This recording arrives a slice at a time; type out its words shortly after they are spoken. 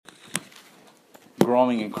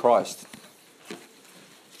growing in Christ.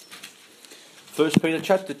 1 Peter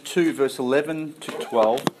chapter 2, verse 11 to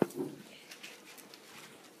 12.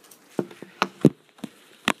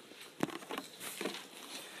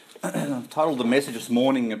 I've titled the message this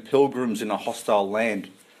morning, Pilgrims in a Hostile Land.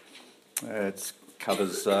 It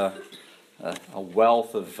covers a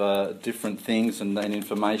wealth of different things and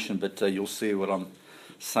information, but you'll see what I'm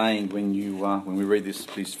saying when we read these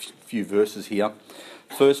few verses here.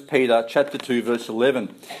 1 Peter chapter 2, verse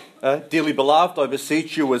 11. Dearly beloved, I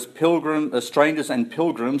beseech you as strangers and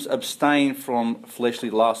pilgrims, abstain from fleshly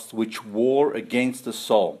lusts which war against the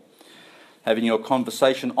soul, having your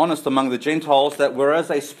conversation honest among the Gentiles, that whereas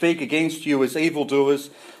they speak against you as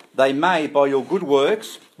evildoers, they may, by your good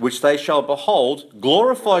works, which they shall behold,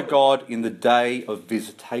 glorify God in the day of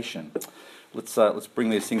visitation. Let's bring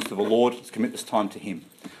these things to the Lord. Let's commit this time to Him.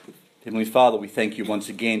 Heavenly Father, we thank you once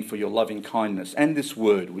again for your loving kindness and this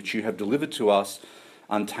word which you have delivered to us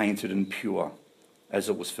untainted and pure, as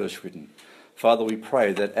it was first written. Father, we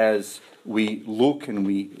pray that as we look and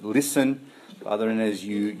we listen, Father, and as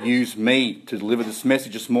you use me to deliver this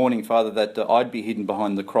message this morning, Father, that I'd be hidden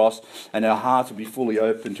behind the cross and our hearts would be fully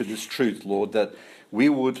open to this truth, Lord, that we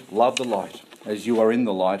would love the light as you are in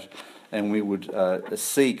the light, and we would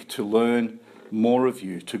seek to learn more of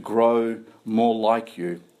you, to grow more like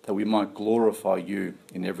you, that we might glorify you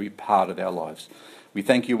in every part of our lives. We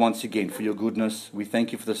thank you once again for your goodness. We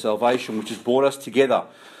thank you for the salvation which has brought us together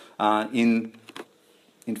in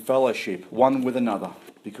fellowship, one with another,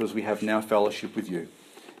 because we have now fellowship with you.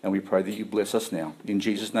 And we pray that you bless us now. In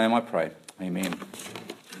Jesus' name I pray. Amen.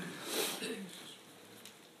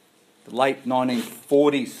 The late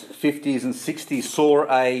 1940s, 50s and 60s saw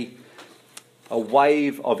a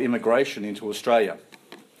wave of immigration into Australia.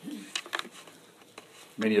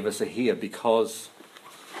 Many of us are here because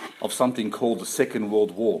of something called the Second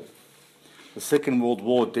World War. The Second World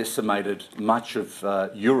War decimated much of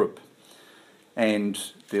Europe, and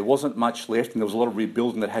there wasn't much left, and there was a lot of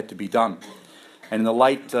rebuilding that had to be done. And in the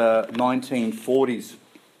late 1940s,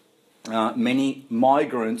 many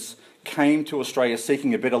migrants came to Australia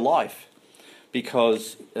seeking a better life,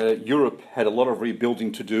 because Europe had a lot of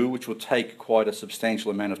rebuilding to do, which would take quite a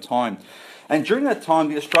substantial amount of time. And during that time,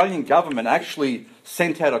 the Australian government actually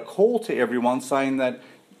sent out a call to everyone saying that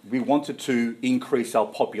we wanted to increase our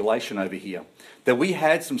population over here, that we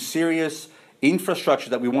had some serious infrastructure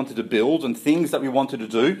that we wanted to build and things that we wanted to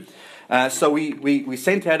do. So we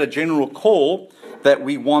sent out a general call that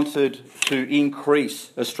we wanted to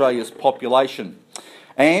increase Australia's population.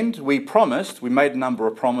 And we made a number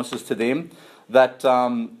of promises to them that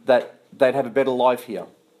they'd have a better life here,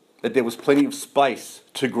 that there was plenty of space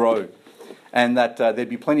to grow, and that there'd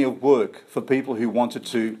be plenty of work for people who wanted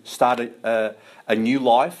to start a new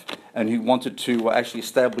life and who wanted to actually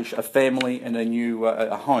establish a family and a new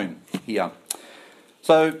home here.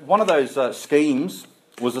 So one of those schemes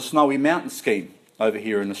was the Snowy Mountain scheme over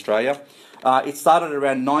here in Australia. It started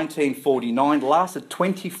around 1949, lasted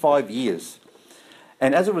 25 years.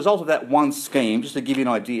 And as a result of that one scheme, just to give you an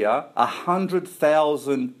idea,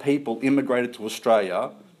 100,000 people immigrated to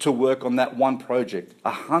Australia to work on that one project.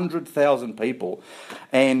 100,000 people.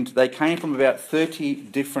 And they came from about 30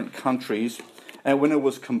 different countries. And when it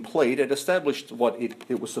was complete, it established what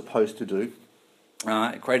it was supposed to do.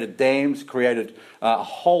 It created dams, created a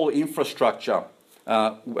whole infrastructure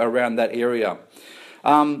around that area.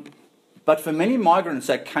 But for many migrants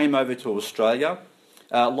that came over to Australia,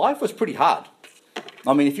 life was pretty hard.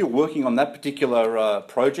 I mean, if you're working on that particular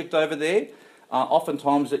project over there,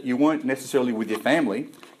 oftentimes that you weren't necessarily with your family.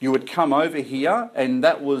 You would come over here, and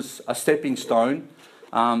that was a stepping stone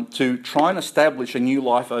to try and establish a new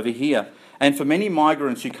life over here. And for many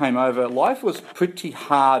migrants who came over, life was pretty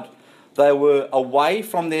hard. They were away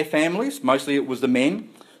from their families. Mostly it was the men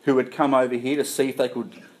who had come over here to see if they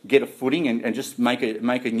could get a footing and just make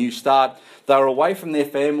a new start. They were away from their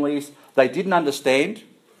families. They didn't understand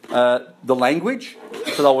the language,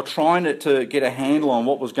 so they were trying to get a handle on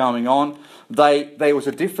what was going on. There was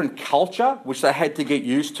a different culture which they had to get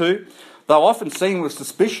used to. They were often seen with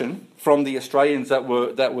suspicion from the Australians that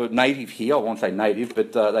were native here. I won't say native,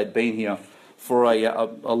 but they'd been here for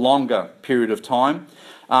a longer period of time.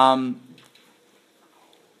 And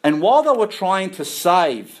while they were trying to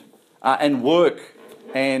save and work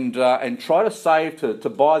and try to save to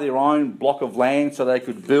buy their own block of land so they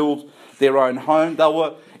could build their own home, they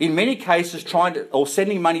were in many cases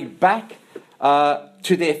sending money back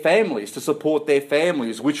to their families, to support their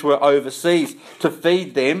families, which were overseas, to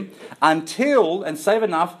feed them until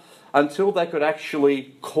they could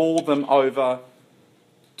actually call them over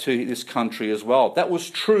to this country as well. That was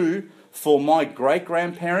true for my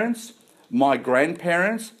great-grandparents, my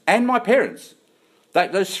grandparents, and my parents.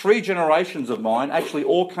 Those three generations of mine actually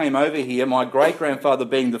all came over here. My great-grandfather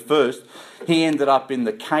being the first, he ended up in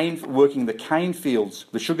working the cane fields,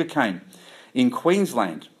 the sugar cane, in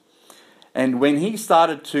Queensland. And when he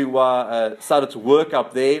started to work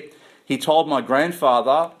up there, he told my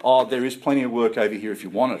grandfather, "Oh, there is plenty of work over here if you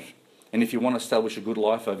want it. And if you want to establish a good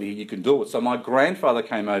life over here, you can do it." So my grandfather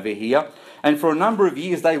came over here, and for a number of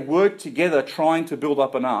years they worked together trying to build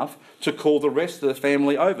up enough to call the rest of the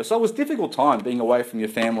family over. So it was a difficult time being away from your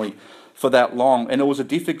family for that long, and it was a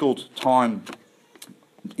difficult time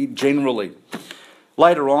generally.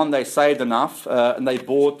 Later on, they saved enough and they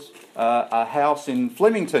bought a house in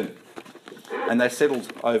Flemington, and they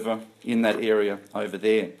settled over in that area over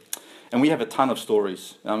there. And we have a ton of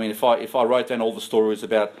stories. I mean, if I wrote down all the stories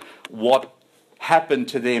about what happened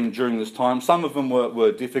to them during this time, some of them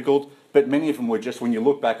were difficult, but many of them were just, when you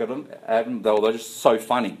look back at them they're just so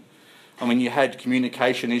funny. I mean, you had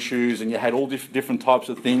communication issues, and you had all different types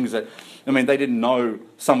of things that, I mean, they didn't know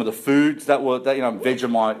some of the foods that were,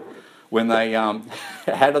 Vegemite. When they, how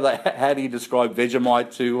do you describe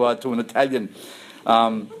Vegemite to an Italian?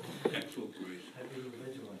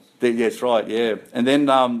 Yes, right, yeah. And then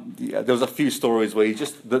there was a few stories where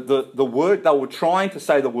the word, they were trying to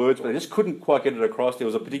say the words, but they just couldn't quite get it across. There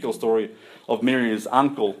was a particular story of Miriam's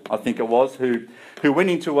uncle, I think it was, who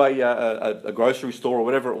went into a grocery store or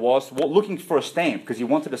whatever it was, looking for a stamp because he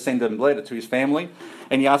wanted to send a letter to his family,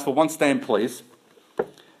 and he asked for one stamp, please.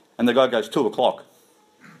 And the guy goes, 2 o'clock.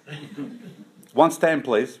 One stamp,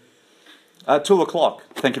 please. 2 o'clock.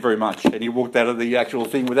 Thank you very much. And he walked out of the actual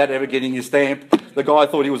thing without ever getting his stamp. The guy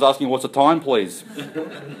thought he was asking, what's the time, please?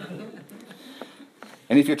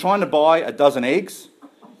 And if you're trying to buy a dozen eggs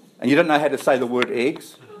and you don't know how to say the word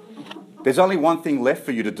eggs, there's only one thing left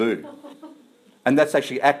for you to do. And that's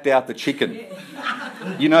actually act out the chicken.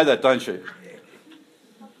 You know that, don't you?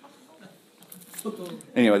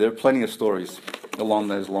 Anyway, there are plenty of stories along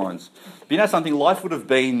those lines. But you know something? Life would have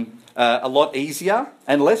been a lot easier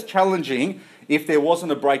and less challenging if there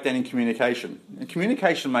wasn't a breakdown in communication. And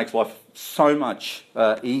communication makes life so much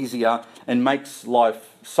easier and makes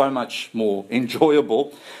life so much more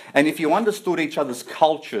enjoyable. And if you understood each other's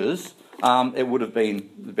cultures, it would have been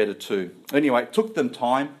better too. Anyway, it took them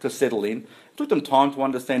time to settle in. It took them time to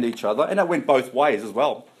understand each other, and it went both ways as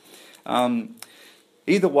well.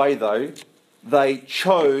 Either way, though, they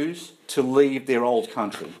chose to leave their old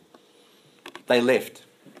country. They left.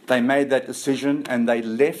 They made that decision, and they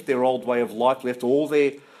left their old way of life, left all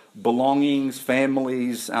their belongings,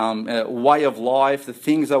 families, way of life, the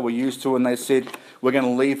things they were used to, and they said, we're going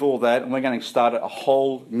to leave all that and we're going to start a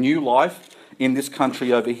whole new life in this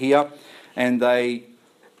country over here. And they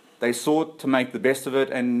sought to make the best of it,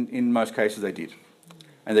 and in most cases they did.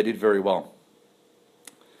 And they did very well.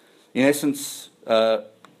 In essence,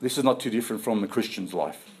 this is not too different from the Christian's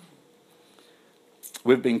life.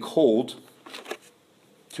 We've been called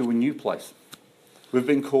to a new place. We've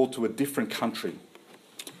been called to a different country.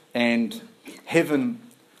 And heaven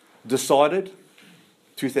decided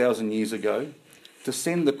 2,000 years ago to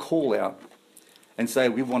send the call out and say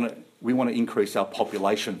we want to increase our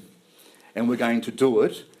population, and we're going to do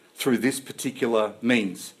it through this particular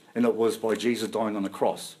means. And it was by Jesus dying on the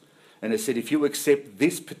cross. And it said, if you accept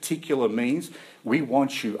this particular means, we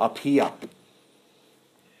want you up here.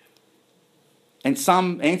 And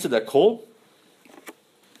some answered that call,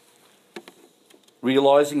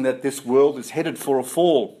 realising that this world is headed for a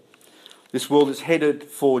fall. This world is headed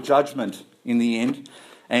for judgment in the end.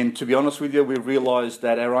 And to be honest with you, we realised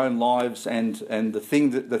that our own lives and the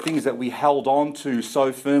things that we held on to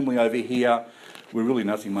so firmly over here were really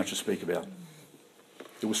nothing much to speak about.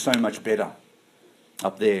 It was so much better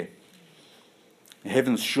up there.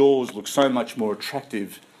 Heaven's shores look so much more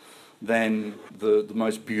attractive than the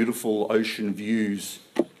most beautiful ocean views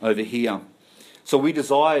over here. So we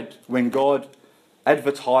desired, when God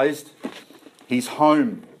advertised his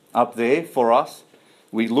home up there for us,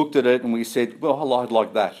 we looked at it and we said, well, I'd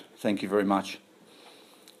like that. Thank you very much.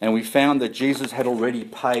 And we found that Jesus had already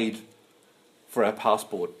paid for our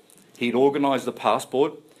passport. He'd organised the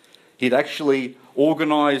passport. He'd actually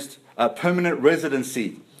organised a permanent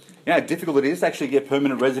residency. You know how difficult it is to actually get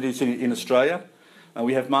permanent residency in Australia?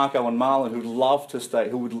 We have Marco and Marlon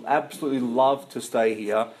who would absolutely love to stay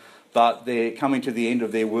here, but they're coming to the end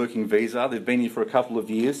of their working visa. They've been here for a couple of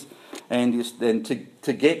years. And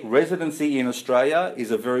to get residency in Australia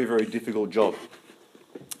is a very, very difficult job.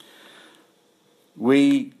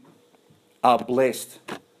 We are blessed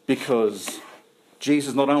because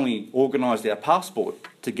Jesus not only organised our passport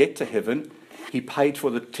to get to heaven, he paid for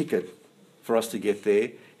the ticket for us to get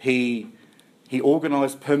there. He He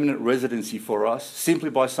organised permanent residency for us simply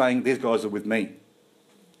by saying, these guys are with me,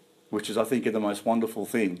 which is, I think, the most wonderful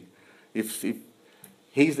thing. If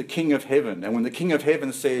He's the King of Heaven, and when the King of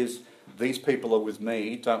Heaven says, these people are with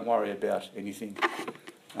me, don't worry about anything.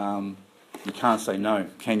 You can't say no,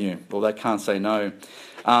 can you? Well, they can't say no.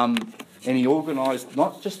 And He organised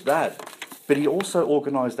not just that, but He also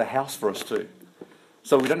organised a house for us too.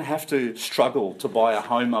 So we don't have to struggle to buy a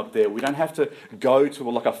home up there. We don't have to go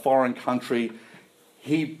to a foreign country.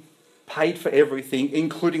 He paid for everything,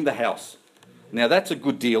 including the house. Now that's a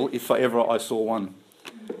good deal if ever I saw one.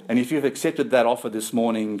 And if you've accepted that offer this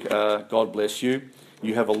morning, God bless you.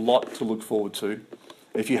 You have a lot to look forward to.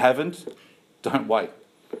 If you haven't, don't wait.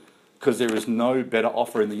 Because there is no better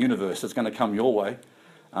offer in the universe that's going to come your way.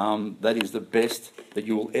 That is the best that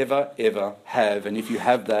you will ever have. And if you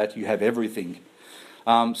have that, you have everything.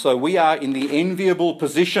 So we are in the enviable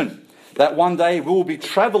position that one day we will be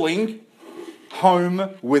travelling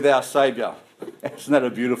home with our Saviour. Isn't that a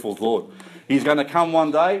beautiful thought? He's going to come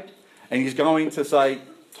one day and He's going to say,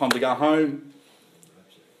 time to go home.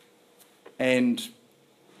 And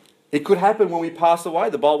it could happen when we pass away.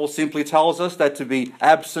 The Bible simply tells us that to be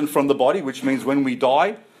absent from the body, which means when we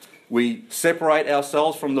die, we separate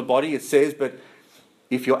ourselves from the body, it says, but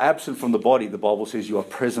if you're absent from the body, the Bible says you are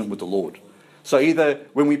present with the Lord. So either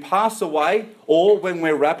when we pass away or when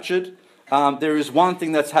we're raptured, there is one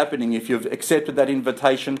thing that's happening if you've accepted that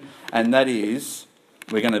invitation, and that is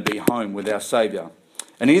we're going to be home with our Saviour.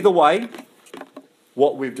 And either way,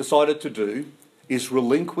 what we've decided to do is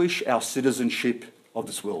relinquish our citizenship of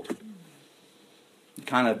this world. You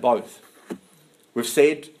can't have both. We've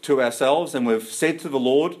said to ourselves and we've said to the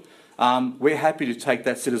Lord, we're happy to take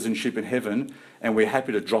that citizenship in heaven and we're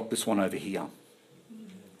happy to drop this one over here.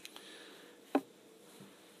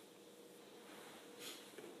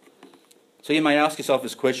 So you may ask yourself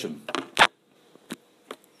this question.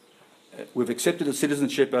 We've accepted a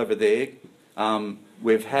citizenship over there.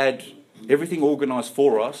 We've had everything organised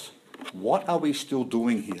for us. What are we still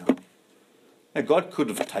doing here? Now, God could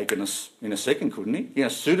have taken us in a second, couldn't He?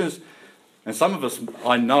 As soon as, and some of us,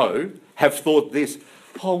 I know, have thought this,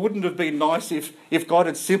 wouldn't it have been nice if God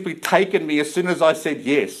had simply taken me as soon as I said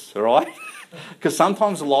yes, all right? Because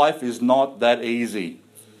sometimes life is not that easy.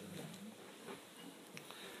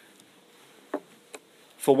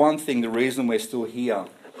 For one thing, the reason we're still here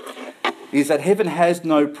is that heaven has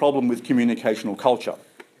no problem with communication or culture.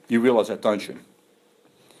 You realise that, don't you?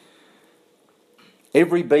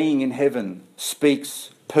 Every being in heaven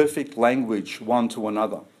speaks perfect language one to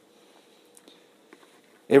another.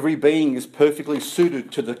 Every being is perfectly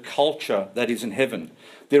suited to the culture that is in heaven.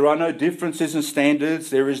 There are no differences in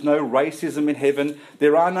standards. There is no racism in heaven.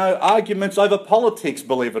 There are no arguments over politics,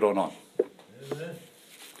 believe it or not. Amen.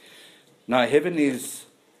 No, heaven is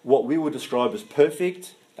what we would describe as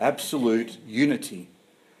perfect, absolute unity.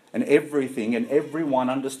 And everything and everyone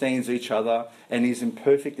understands each other and is in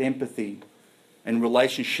perfect empathy and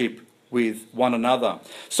relationship with one another.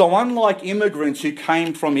 So unlike immigrants who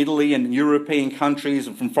came from Italy and European countries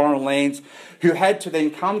and from foreign lands, who had to then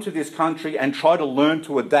come to this country and try to learn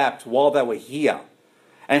to adapt while they were here,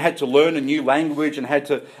 and had to learn a new language and had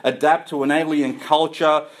to adapt to an alien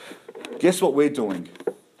culture, guess what we're doing?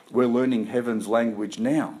 We're learning heaven's language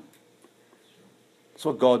now. That's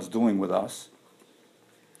what God's doing with us.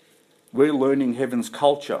 We're learning heaven's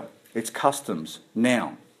culture, its customs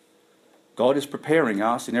now. God is preparing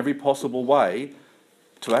us in every possible way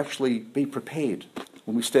to actually be prepared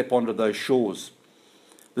when we step onto those shores.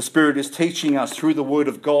 The Spirit is teaching us through the Word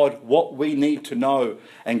of God what we need to know.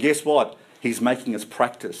 And guess what? He's making us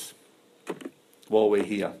practice while we're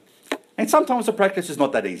here. And sometimes the practice is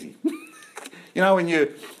not that easy.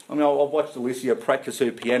 I've watched Alicia practice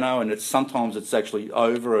her piano, and sometimes it's actually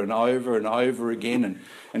over and over and over again.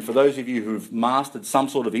 And for those of you who've mastered some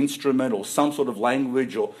sort of instrument or some sort of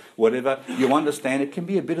language or whatever, you understand it can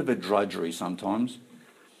be a bit of a drudgery sometimes.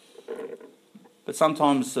 But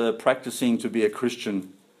sometimes practicing to be a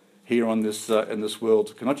Christian here on this in this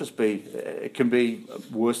world cannot just be. It can be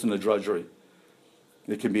worse than a drudgery.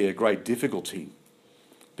 It can be a great difficulty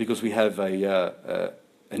because we have an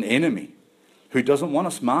enemy who doesn't want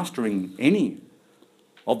us mastering any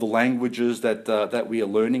of the languages that we are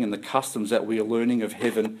learning and the customs that we are learning of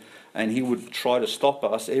heaven, and he would try to stop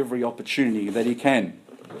us every opportunity that he can.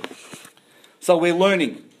 So we're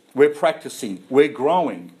learning, we're practicing, we're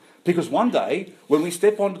growing, because one day when we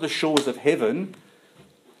step onto the shores of heaven,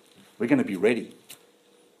 we're going to be ready.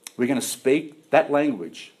 We're going to speak that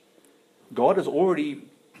language. God has already,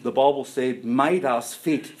 the Bible said, made us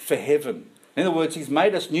fit for heaven. In other words, he's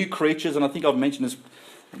made us new creatures, and I think I've mentioned this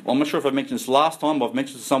I'm not sure if I mentioned this last time, I've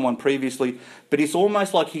mentioned it to someone previously, but it's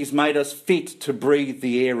almost like he's made us fit to breathe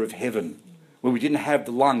the air of heaven, where we didn't have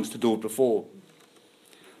the lungs to do it before.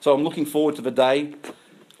 So I'm looking forward to the day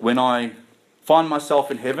when I find myself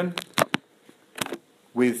in heaven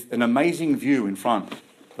with an amazing view in front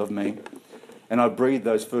of me, and I breathe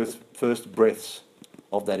those first breaths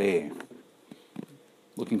of that air.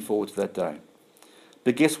 Looking forward to that day.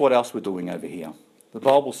 But guess what else we're doing over here? The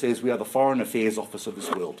Bible says we are the Foreign Affairs Office of this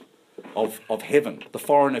world, of heaven, the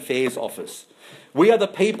Foreign Affairs Office. We are the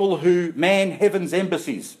people who man heaven's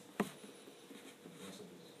embassies.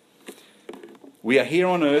 We are here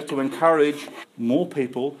on earth to encourage more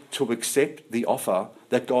people to accept the offer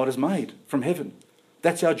that God has made from heaven.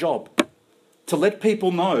 That's our job. To let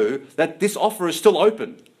people know that this offer is still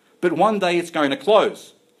open, but one day it's going to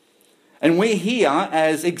close. And we're here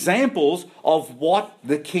as examples of what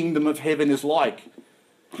the kingdom of heaven is like.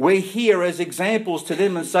 We're here as examples to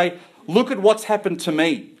them and say, look at what's happened to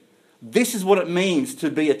me. This is what it means to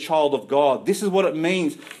be a child of God. This is what it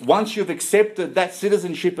means once you've accepted that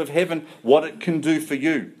citizenship of heaven, what it can do for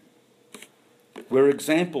you. We're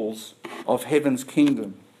examples of heaven's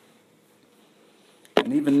kingdom.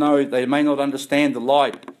 And even though they may not understand the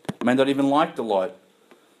light, may not even like the light,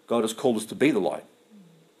 God has called us to be the light,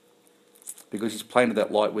 because He's planted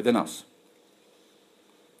that light within us.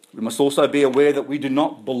 We must also be aware that we do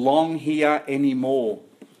not belong here anymore.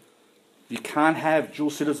 You can't have dual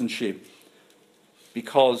citizenship,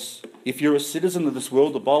 because if you're a citizen of this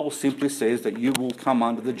world, the Bible simply says that you will come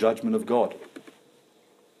under the judgment of God.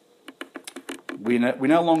 We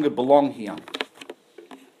no longer belong here.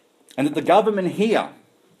 And that the government here,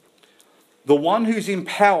 the one who's in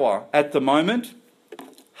power at the moment,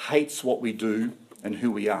 hates what we do and who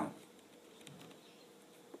we are.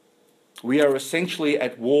 We are essentially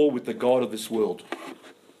at war with the God of this world.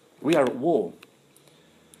 We are at war.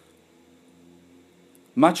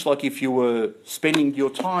 Much like if you were spending your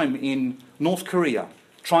time in North Korea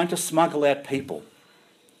trying to smuggle out people.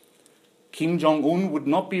 Kim Jong-un would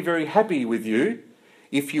not be very happy with you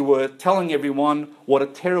if you were telling everyone what a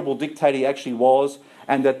terrible dictator he actually was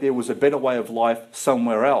and that there was a better way of life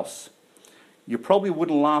somewhere else. You probably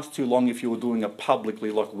wouldn't last too long if you were doing it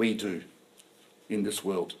publicly like we do in this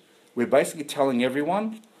world. We're basically telling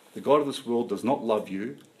everyone the God of this world does not love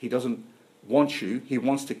you. He doesn't want you. He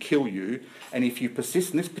wants to kill you. And if you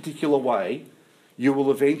persist in this particular way, you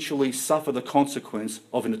will eventually suffer the consequence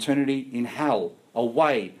of an eternity in hell,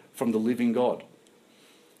 away from the living God.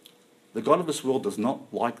 The God of this world does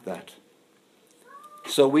not like that.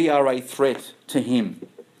 So we are a threat to Him.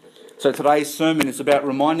 So today's sermon is about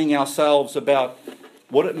reminding ourselves about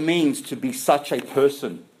what it means to be such a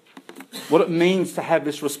person, what it means to have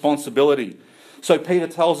this responsibility. So Peter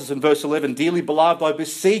tells us in verse 11, "Dearly beloved, I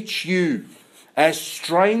beseech you, as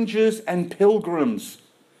strangers and pilgrims,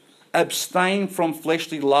 abstain from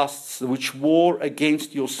fleshly lusts which war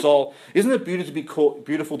against your soul." Isn't it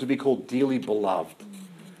beautiful to be called dearly beloved?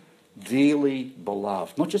 Dearly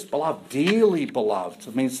beloved. Not just beloved, dearly beloved.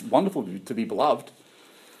 I mean, it's wonderful to be beloved.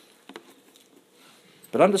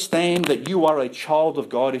 But understand that you are a child of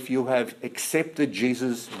God if you have accepted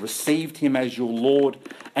Jesus, received Him as your Lord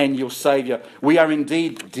and your Saviour. We are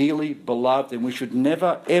indeed dearly beloved, and we should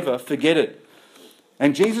never, ever forget it.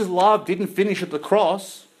 And Jesus' love didn't finish at the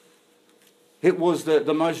cross. It was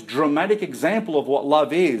the most dramatic example of what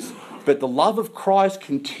love is. But the love of Christ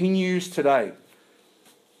continues today.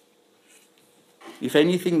 If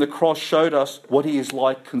anything, the cross showed us what He is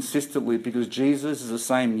like consistently, because Jesus is the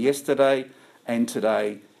same yesterday and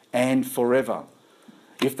today and forever.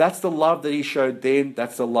 If that's the love that He showed then,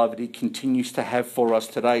 that's the love that He continues to have for us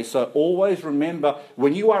today. So always remember,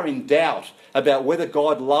 when you are in doubt about whether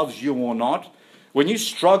God loves you or not, when you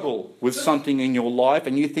struggle with something in your life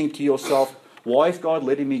and you think to yourself, why is God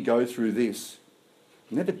letting me go through this?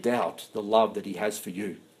 Never doubt the love that He has for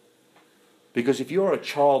you. Because if you're a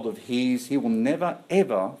child of His, He will never,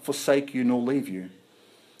 ever forsake you nor leave you.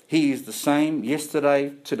 He is the same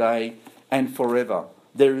yesterday, today, and forever.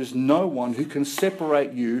 There is no one who can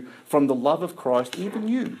separate you from the love of Christ, even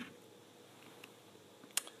you.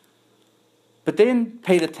 But then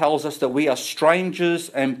Peter tells us that we are strangers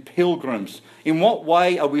and pilgrims. In what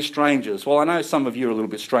way are we strangers? Well, I know some of you are a little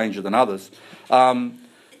bit stranger than others.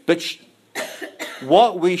 But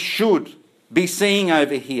what we should be seeing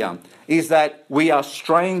over here is that we are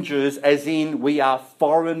strangers, as in we are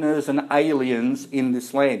foreigners and aliens in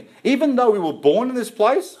this land. Even though we were born in this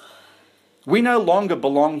place, we no longer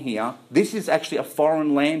belong here. This is actually a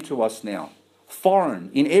foreign land to us now. Foreign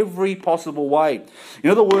in every possible way. In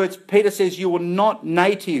other words, Peter says you are not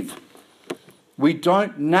native. We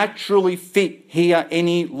don't naturally fit here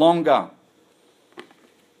any longer.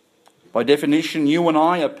 By definition, you and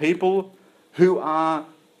I are people who are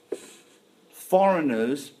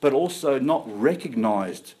foreigners, but also not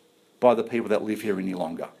recognised by the people that live here any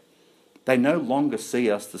longer. They no longer see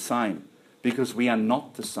us the same because we are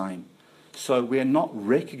not the same. So we are not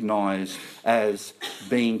recognised as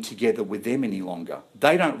being together with them any longer.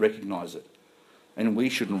 They don't recognise it, and we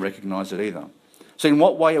shouldn't recognise it either. So in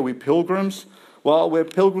what way are we pilgrims? Well, we're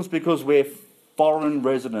pilgrims because we're foreign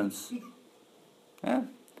residents. Yeah?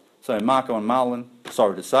 So Marco and Marlon,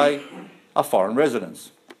 sorry to say, are foreign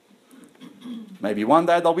residents. Maybe one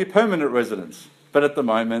day they'll be permanent residents, but at the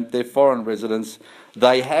moment they're foreign residents.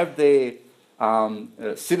 They have their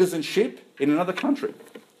citizenship in another country.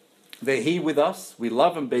 They're here with us. We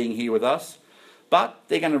love them being here with us, but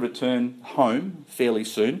they're going to return home fairly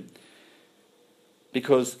soon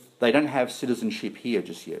because they don't have citizenship here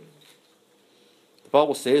just yet. The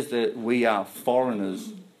Bible says that we are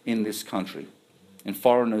foreigners in this country and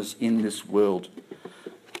foreigners in this world.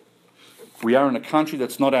 We are in a country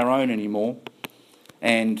that's not our own anymore,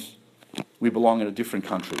 and we belong in a different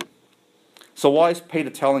country. So why is Peter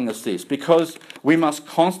telling us this? Because we must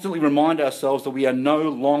constantly remind ourselves that we are no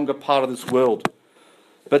longer part of this world,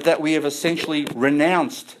 but that we have essentially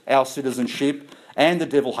renounced our citizenship and the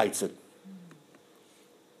devil hates it.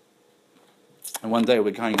 And one day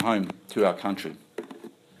we're going home to our country.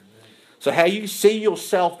 So how you see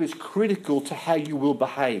yourself is critical to how you will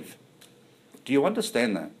behave. Do you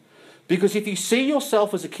understand that? Because if you see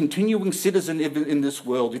yourself as a continuing citizen in this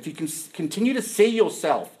world, if you can continue to see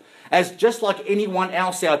yourself as just like anyone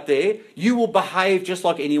else out there, you will behave just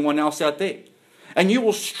like anyone else out there. And you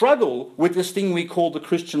will struggle with this thing we call the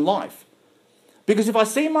Christian life. Because if I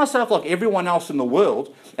see myself like everyone else in the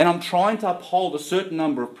world, and I'm trying to uphold a certain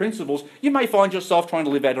number of principles, you may find yourself trying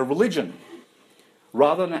to live out a religion,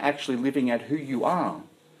 rather than actually living out who you are.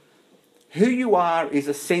 Who you are is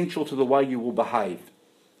essential to the way you will behave.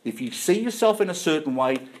 If you see yourself in a certain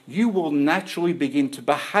way, you will naturally begin to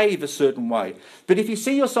behave a certain way. But if you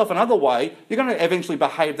see yourself another way, you're going to eventually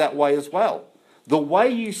behave that way as well. The way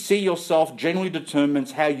you see yourself generally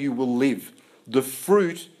determines how you will live. The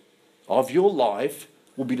fruit of your life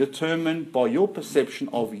will be determined by your perception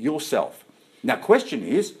of yourself. Now, question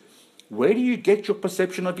is, where do you get your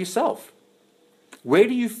perception of yourself? Where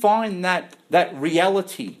do you find that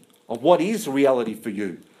reality of what is reality for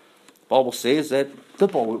you? The Bible says that the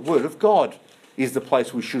Word of God is the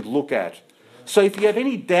place we should look at. So if you have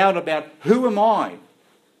any doubt about who am I,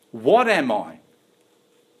 what am I,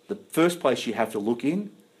 the first place you have to look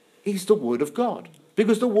in is the Word of God.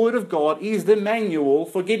 Because the Word of God is the manual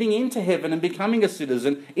for getting into heaven and becoming a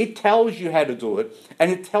citizen. It tells you how to do it,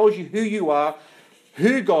 and it tells you who you are,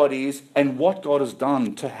 who God is, and what God has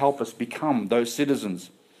done to help us become those citizens.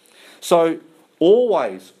 So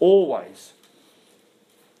always,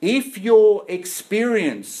 if your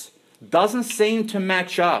experience doesn't seem to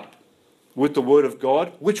match up with the Word of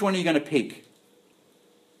God, which one are you going to pick?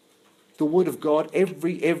 The Word of God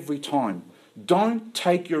every time. Don't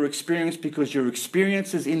take your experience, because your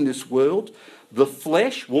experiences in this world, the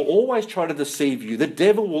flesh will always try to deceive you. The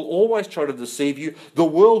devil will always try to deceive you. The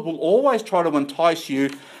world will always try to entice you.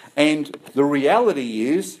 And the reality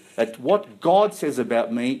is that what God says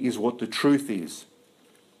about me is what the truth is.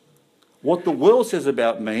 What the world says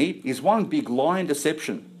about me is one big lie and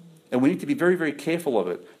deception. And we need to be very, very careful of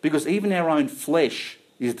it, because even our own flesh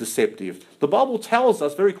is deceptive. The Bible tells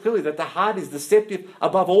us very clearly that the heart is deceptive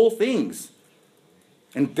above all things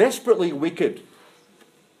and desperately wicked.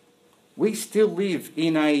 We still live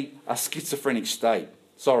in a schizophrenic state.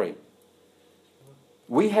 Sorry.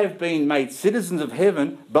 We have been made citizens of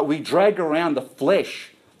heaven, but we drag around the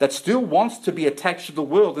flesh that still wants to be attached to the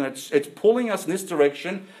world, and it's pulling us in this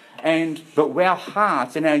direction. But our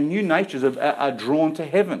hearts and our new natures are drawn to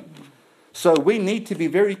heaven. So we need to be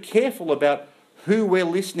very careful about who we're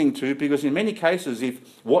listening to, because in many cases, if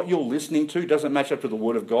what you're listening to doesn't match up to the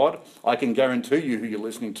Word of God, I can guarantee you who you're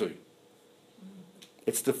listening to.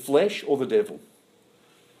 It's the flesh or the devil.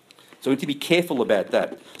 So we need to be careful about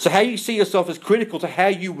that. So how you see yourself is critical to how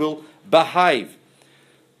you will behave.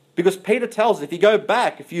 Because Peter tells us, if you go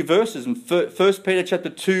back a few verses in 1 Peter chapter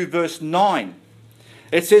 2, verse 9,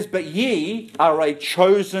 it says, "But ye are a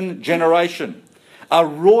chosen generation, a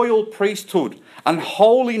royal priesthood, an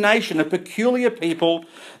holy nation, a peculiar people,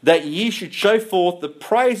 that ye should show forth the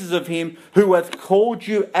praises of him who hath called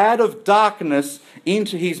you out of darkness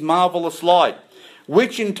into his marvellous light,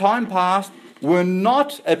 which in time past were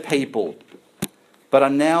not a people, but are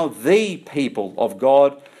now the people of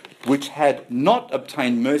God, which had not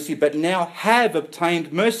obtained mercy, but now have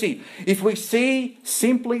obtained mercy. If we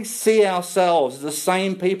simply see ourselves as the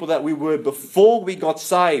same people that we were before we got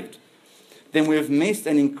saved, then we've missed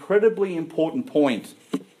an incredibly important point.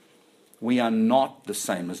 We are not the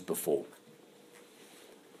same as before.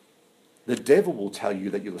 The devil will tell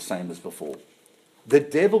you that you're the same as before. The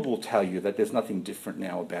devil will tell you that there's nothing different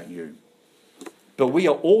now about you. But we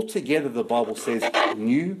are altogether, the Bible says,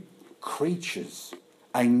 new creatures,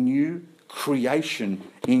 a new creation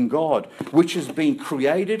in God, which has been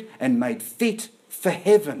created and made fit for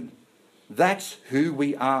heaven. That's who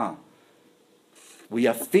we are. We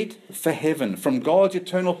are fit for heaven. From God's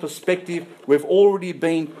eternal perspective, we've already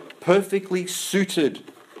been perfectly suited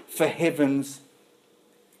for heaven's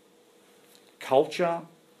culture,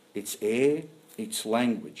 its air, its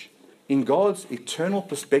language. In God's eternal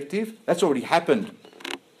perspective, that's already happened.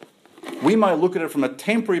 We may look at it from a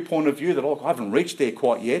temporary point of view that, I haven't reached there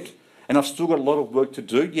quite yet, and I've still got a lot of work to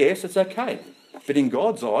do. Yes, it's okay. But in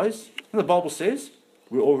God's eyes, the Bible says,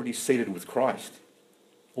 we're already seated with Christ.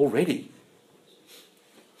 Already.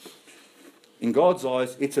 In God's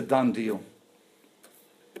eyes, it's a done deal.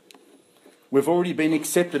 We've already been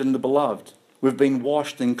accepted in the beloved. We've been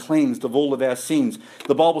washed and cleansed of all of our sins.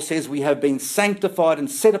 The Bible says we have been sanctified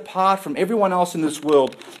and set apart from everyone else in this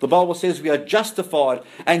world. The Bible says we are justified.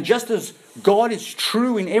 And just as God is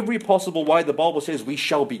true in every possible way, the Bible says we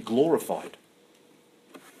shall be glorified.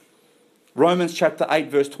 Romans chapter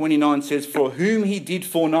 8 verse 29 says, "For whom he did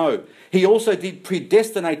foreknow, he also did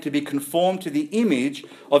predestinate to be conformed to the image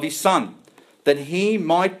of his Son, that he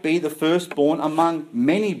might be the firstborn among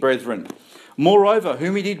many brethren. Moreover,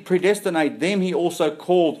 whom he did predestinate, them he also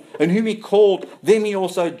called. And whom he called, them he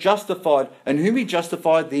also justified. And whom he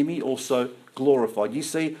justified, them he also glorified." You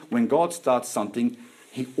see, when God starts something,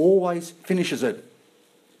 he always finishes it.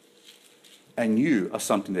 And you are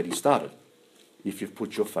something that he started, if you've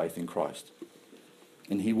put your faith in Christ.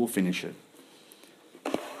 And he will finish it.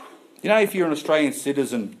 You know, if you're an Australian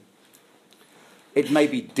citizen, it may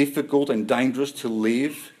be difficult and dangerous to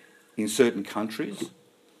live in certain countries.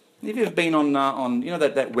 If you've been on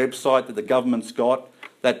that website that the government's got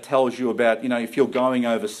that tells you about, if you're going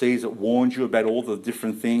overseas, it warns you about all the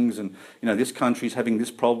different things and, this country's having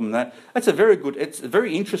this problem and that. It's a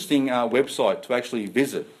very interesting website to actually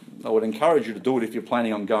visit. I would encourage you to do it if you're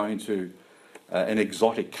planning on going to an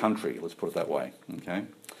exotic country, let's put it that way, okay?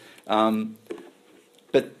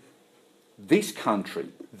 But this country,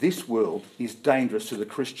 this world is dangerous to the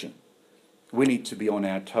Christian. We need to be on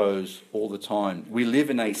our toes all the time. We live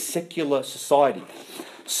in a secular society,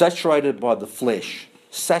 saturated by the flesh,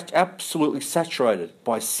 absolutely saturated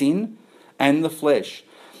by sin and the flesh,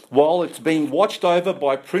 while it's being watched over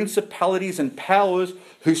by principalities and powers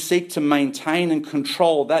who seek to maintain and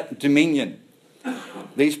control that dominion.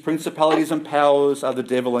 These principalities and powers are the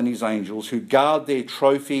devil and his angels who guard their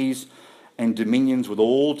trophies and dominions with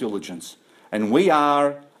all diligence. And we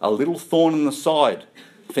are a little thorn in the side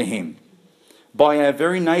for him. By our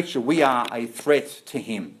very nature, we are a threat to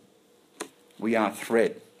him. We are a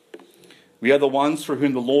threat. We are the ones through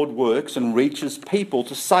whom the Lord works and reaches people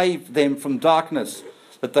to save them from darkness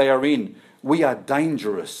that they are in. We are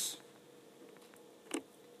dangerous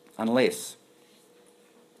unless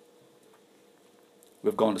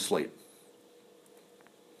we've gone to sleep.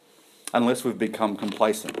 Unless we've become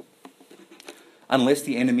complacent. Unless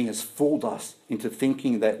the enemy has fooled us into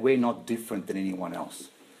thinking that we're not different than anyone else.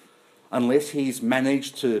 Unless he's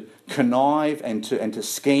managed to connive and to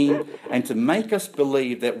scheme and to make us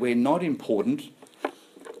believe that we're not important,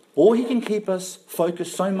 or he can keep us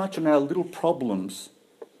focused so much on our little problems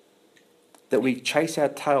that we chase our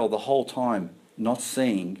tail the whole time, not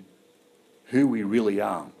seeing who we really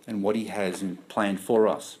are and what he has planned for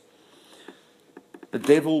us. The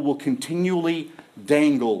devil will continually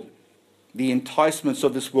dangle the enticements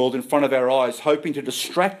of this world in front of our eyes, hoping to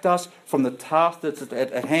distract us from the task that's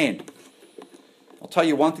at hand. I'll tell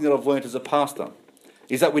you one thing that I've learned as a pastor,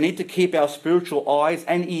 is that we need to keep our spiritual eyes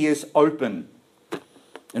and ears open.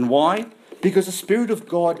 And why? Because the Spirit of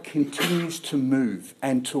God continues to move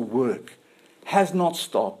and to work. Has not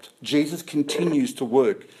stopped. Jesus continues to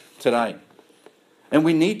work today. And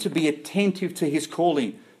we need to be attentive to his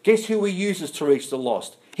calling. Guess who he uses to reach the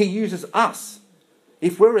lost? He uses us.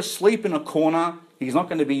 If we're asleep in a corner, he's not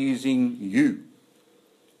going to be using you.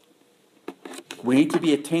 We need to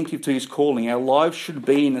be attentive to his calling. Our lives should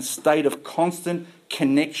be in a state of constant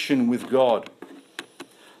connection with God.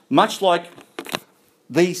 Much like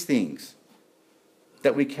these things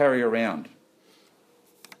that we carry around.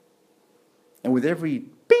 And with every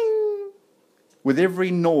bing, with every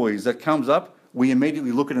noise that comes up, we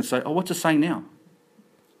immediately look at it and say, oh, what's it saying now?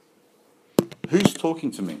 Who's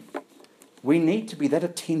talking to me? We need to be that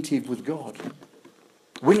attentive with God.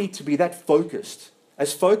 We need to be that focused.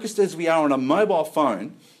 As focused as we are on a mobile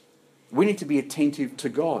phone, we need to be attentive to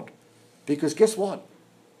God. Because guess what?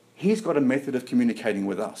 He's got a method of communicating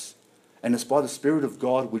with us. And it's by the Spirit of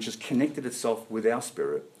God, which has connected itself with our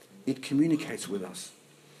spirit. It communicates with us.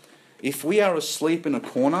 If we are asleep in a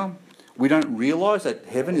corner, we don't realise that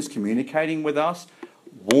heaven is communicating with us,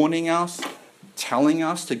 warning us, telling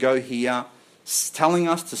us to go here, telling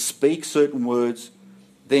us to speak certain words,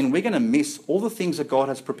 then we're going to miss all the things that God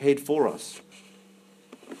has prepared for us.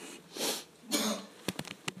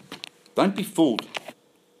 Don't be fooled.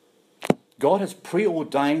 God has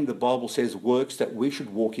preordained, the Bible says, works that we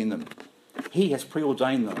should walk in them. He has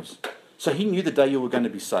preordained those. So he knew the day you were going to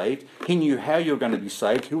be saved. He knew how you were going to be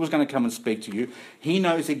saved, who was going to come and speak to you. He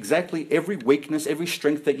knows exactly every weakness, every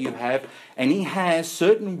strength that you have, and he has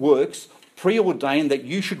certain works preordained that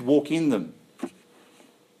you should walk in them.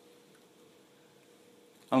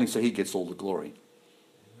 Only so he gets all the glory.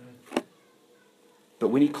 But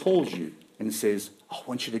when he calls you and says, I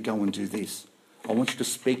want you to go and do this, I want you to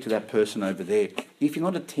speak to that person over there, if you're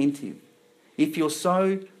not attentive, if you're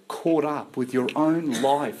so caught up with your own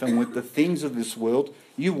life and with the things of this world,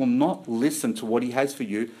 you will not listen to what he has for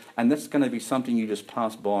you, and that's going to be something you just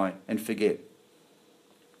pass by and forget.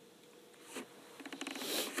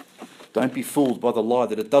 Don't be fooled by the lie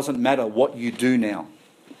that it doesn't matter what you do now,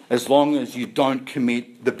 as long as you don't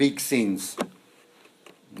commit the big sins.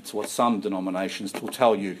 It's what some denominations will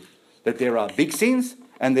tell you, that there are big sins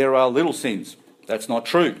and there are little sins. That's not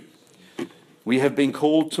true. We have been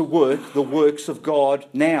called to work the works of God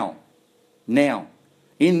now,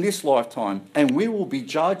 in this lifetime, and we will be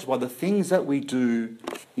judged by the things that we do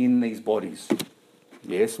in these bodies.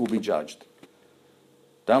 Yes, we'll be judged.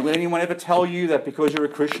 Don't let anyone ever tell you that because you're a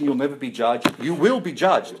Christian you'll never be judged. You will be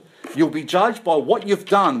judged. You'll be judged by what you've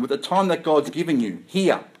done with the time that God's given you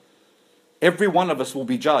here. Every one of us will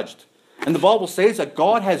be judged. And the Bible says that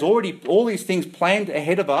God has already all these things planned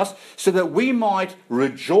ahead of us so that we might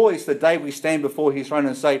rejoice the day we stand before his throne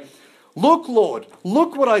and say, look, Lord,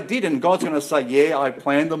 look what I did. And God's going to say, yeah, I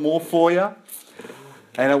planned them all for you.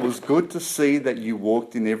 And it was good to see that you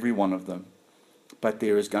walked in every one of them. But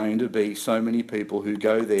there is going to be so many people who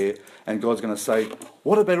go there and God's going to say,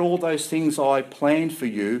 what about all those things I planned for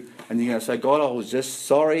you? And you're going to say, God, I was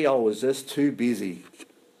just too busy.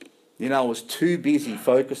 I was too busy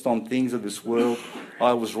focused on things of this world.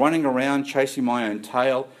 I was running around chasing my own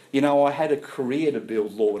tail. I had a career to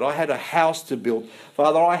build, Lord. I had a house to build.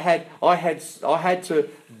 Father, I had to,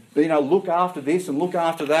 look after this and look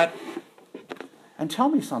after that. And tell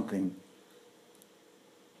me something.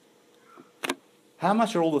 How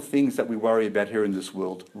much are all the things that we worry about here in this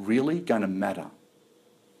world really going to matter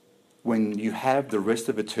when you have the rest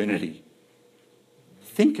of eternity?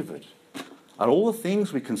 Think of it. Are all the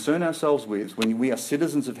things we concern ourselves with when we are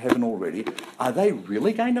citizens of heaven already, are they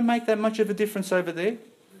really going to make that much of a difference over there?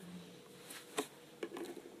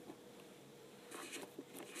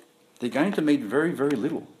 They're going to mean very, very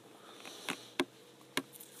little.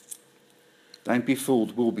 Don't be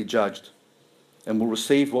fooled, we'll be judged and we'll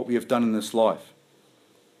receive what we have done in this life.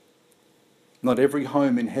 Not every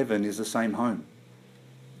home in heaven is the same home.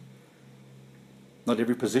 Not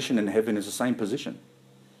every position in heaven is the same position.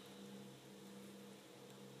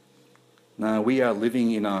 No, we are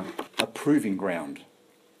living in a proving ground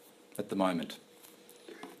at the moment.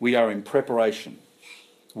 We are in preparation.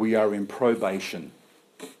 We are in probation.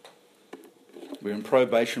 We're in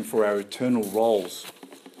probation for our eternal roles.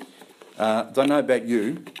 Don't know about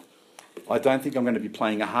you. I don't think I'm going to be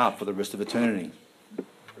playing a harp for the rest of eternity,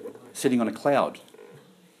 sitting on a cloud.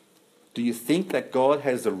 Do you think that God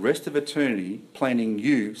has the rest of eternity planning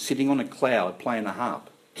you sitting on a cloud playing a harp?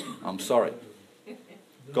 I'm sorry.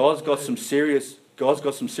 God's got some serious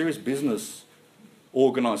business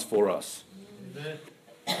organised for us.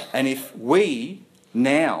 And if we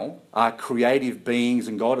now are creative beings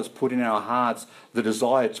and God has put in our hearts the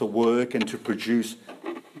desire to work and to produce,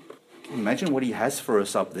 imagine what he has for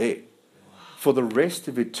us up there for the rest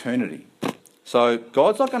of eternity. So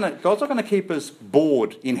God's not going to keep us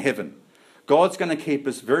bored in heaven. God's going to keep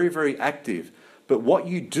us very, very active. But what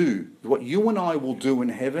you and I will do in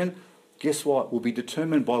heaven, guess what? Will be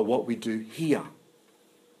determined by what we do here.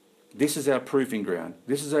 This is our proving ground.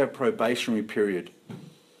 This is our probationary period.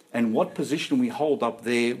 And what position we hold up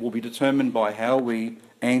there will be determined by how we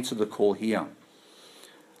answer the call here.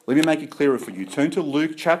 Let me make it clearer for you. Turn to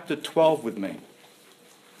Luke chapter 12 with me.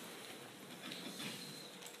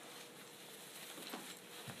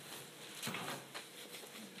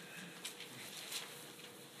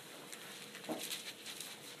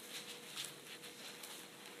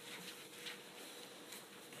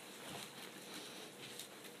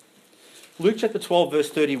 Luke chapter 12 verse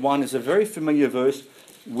 31 is a very familiar verse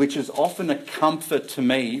which is often a comfort to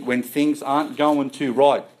me when things aren't going too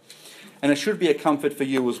right. And it should be a comfort for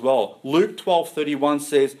you as well. Luke 12:31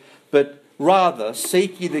 says, "But rather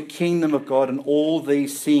seek ye the kingdom of God, and all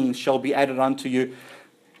these things shall be added unto you."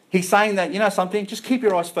 He's saying that, you know something, just keep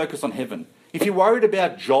your eyes focused on heaven. If you're worried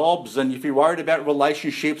about jobs and if you're worried about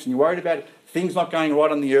relationships and you're worried about things not going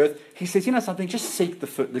right on the earth, he says, you know something, just seek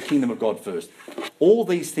the kingdom of God first. All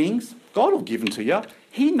these things, God will give them to you.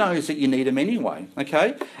 He knows that you need them anyway,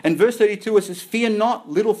 okay? And verse 32, it says, "Fear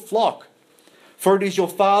not, little flock, for it is your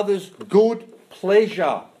Father's good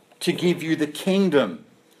pleasure to give you the kingdom.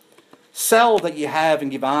 Sell that ye have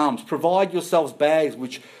and give alms. Provide yourselves bags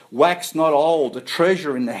which wax not old, a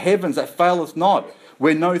treasure in the heavens that faileth not,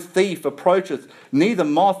 where no thief approacheth, neither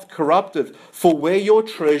moth corrupteth. For where your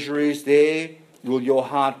treasure is, there will your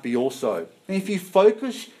heart be also." And if you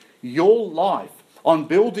focus your life on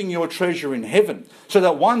building your treasure in heaven, so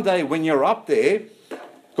that one day when you're up there,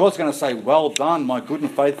 God's going to say, "Well done, my good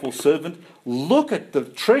and faithful servant. Look at the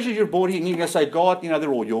treasure you brought here." And you're going to say, "God, you know,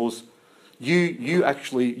 they're all yours. You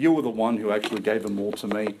were the one who actually gave them all to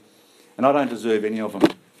me. And I don't deserve any of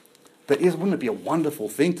them." But wouldn't it be a wonderful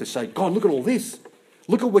thing to say, "God, look at all this.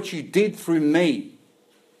 Look at what you did through me."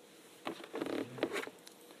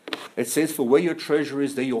 It says, "For where your treasure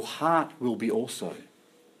is, there your heart will be also."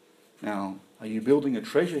 Now, are you building a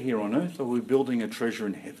treasure here on earth, or are we building a treasure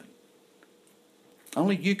in heaven?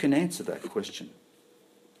 Only you can answer that question.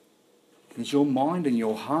 Is your mind and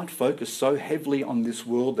your heart focused so heavily on this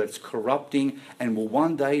world that's corrupting and will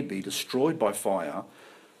one day be destroyed by fire?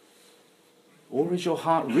 Or is your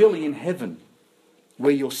heart really in heaven,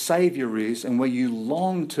 where your Saviour is and where you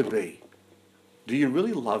long to be? Do you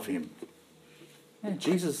really love him? Yeah,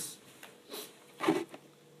 Jesus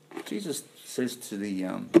says to the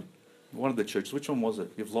one of the churches, which one was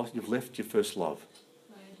it? You've left your first love.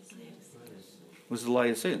 Was it the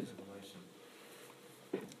Laodiceans?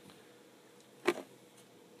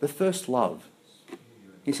 The first love.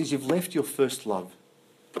 He says, you've left your first love.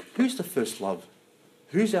 Who's the first love?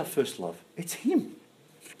 Who's our first love? It's him.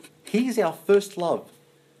 He's our first love.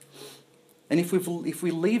 And if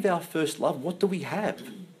we leave our first love, what do we have?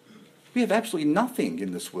 We have absolutely nothing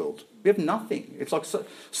in this world. We have nothing. It's like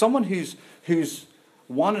someone who's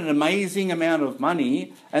won an amazing amount of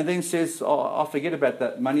money and then says, "Oh, I'll forget about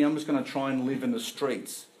that money. I'm just going to try and live in the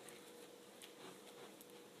streets."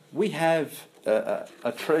 We have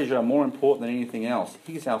a treasure more important than anything else.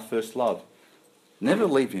 He's our first love. Never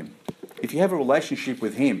leave him. If you have a relationship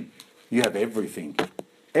with him, you have everything.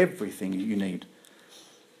 Everything you need.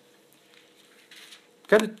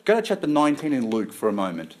 Go to chapter 19 in Luke for a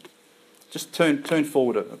moment. Just turn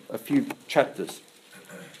forward a few chapters.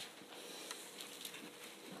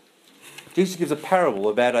 Jesus gives a parable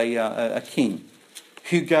about a king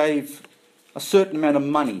who gave a certain amount of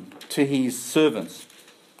money to his servants.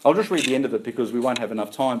 I'll just read the end of it because we won't have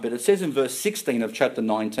enough time. But it says in verse 16 of chapter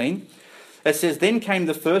 19, it says, "Then came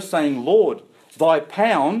the first, saying, Lord, thy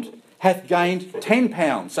pound hath gained 10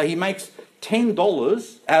 pounds." So he makes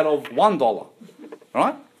 $10 out of $1.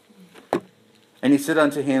 Right? And he said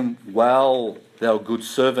unto him, "Well, thou good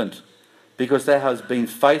servant, because thou hast been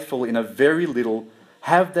faithful in a very little,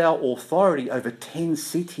 have thou authority over 10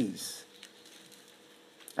 cities.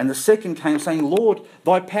 And the second came, saying, Lord,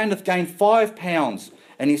 thy pound hath gained 5 pounds.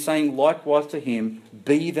 And he's saying likewise to him,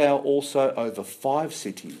 be thou also over 5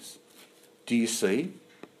 cities. Do you see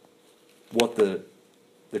what the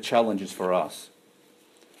challenge is for us?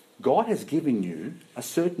 God has given you a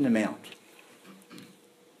certain amount.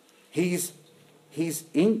 He's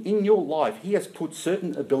in your life, he has put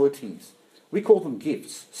certain abilities. We call them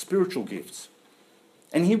gifts, spiritual gifts.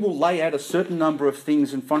 And he will lay out a certain number of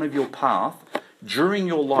things in front of your path during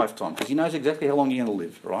your lifetime, because he knows exactly how long you're going to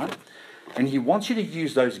live, right? And he wants you to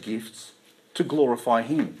use those gifts to glorify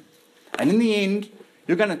him. And in the end,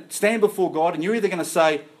 you're going to stand before God and you're either going to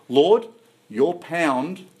say, Lord, your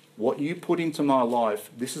pound, what you put into my life,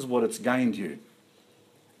 this is what it's gained you.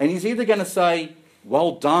 And he's either going to say,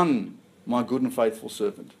 well done, my good and faithful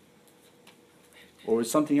servant. Or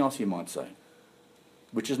it's something else he might say,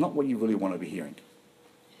 which is not what you really want to be hearing.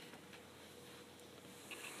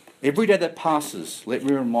 Every day that passes, let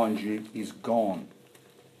me remind you, is gone.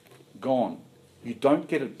 Gone. You don't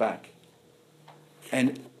get it back.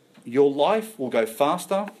 And your life will go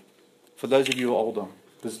faster for those of you who are older.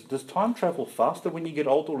 Does time travel faster when you get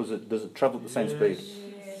older, or does it travel at the same speed?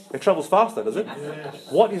 Yes. It travels faster, does it?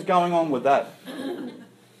 Yes. What is going on with that?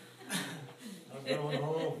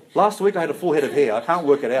 Last week I had a full head of hair. I can't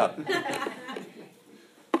work it out.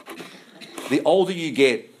 The older you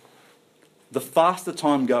get, the faster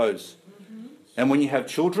time goes. And when you have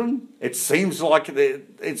children, it seems like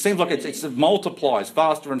it multiplies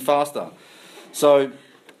faster and faster. So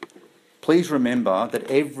please remember that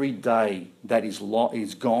every day that is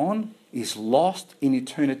gone is lost in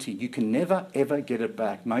eternity. You can never, ever get it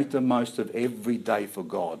back. Make the most of every day for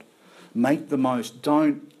God. Make the most.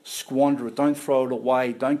 Don't squander it. Don't throw it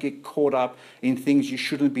away. Don't get caught up in things you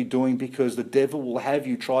shouldn't be doing, because the devil will have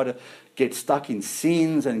you try to get stuck in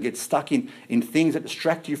sins and get stuck in things that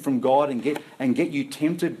distract you from God and get you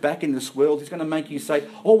tempted back in this world. He's going to make you say,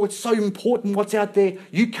 oh, it's so important what's out there.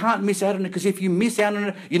 You can't miss out on it, because if you miss out on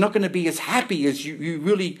it, you're not going to be as happy as you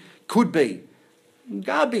really could be.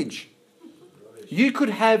 Garbage. You could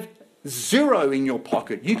have zero in your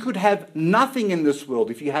pocket. You could have nothing in this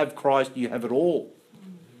world. If you have Christ, you have it all.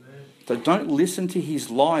 So don't listen to his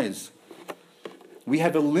lies. We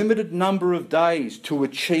have a limited number of days to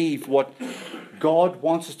achieve what God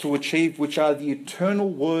wants us to achieve, which are the eternal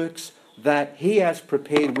works that he has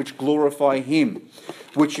prepared, which glorify him.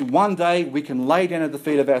 Which in one day we can lay down at the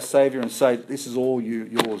feet of our Saviour and say, this is all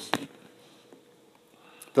yours.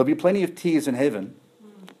 There'll be plenty of tears in heaven.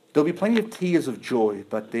 There'll be plenty of tears of joy,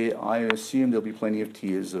 but I assume there'll be plenty of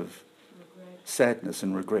tears of sadness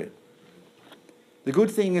and regret. The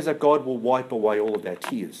good thing is that God will wipe away all of our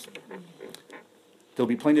tears. There'll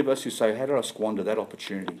be plenty of us who say, how did I squander that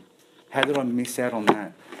opportunity? How did I miss out on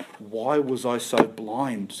that? Why was I so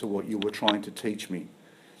blind to what you were trying to teach me?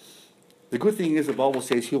 The good thing is the Bible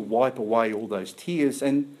says he'll wipe away all those tears,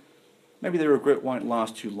 and maybe the regret won't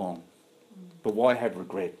last too long. But why have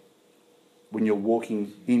regret when you're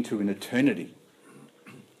walking into an eternity?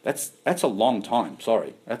 That's a long time,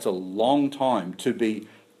 sorry. That's a long time to be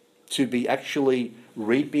actually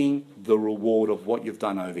reaping the reward of what you've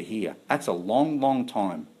done over here. That's a long, long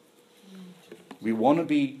time. We want to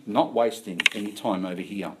be not wasting any time over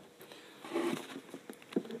here.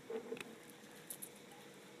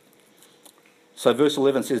 So verse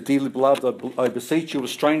 11 says, Dearly beloved, I beseech you as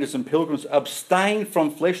strangers and pilgrims, abstain from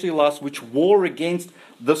fleshly lusts which war against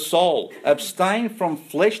the soul. Abstain from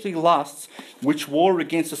fleshly lusts which war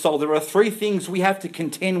against the soul. There are three things we have to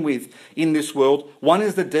contend with in this world. One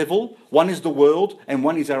is the devil, one is the world, and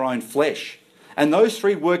one is our own flesh. And those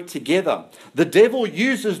three work together. The devil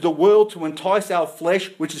uses the world to entice our flesh,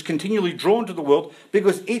 which is continually drawn to the world,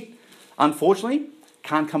 because it, unfortunately,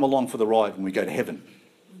 can't come along for the ride when we go to heaven.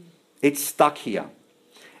 It's stuck here,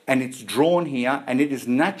 and it's drawn here, and it is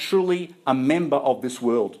naturally a member of this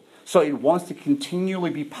world. So it wants to continually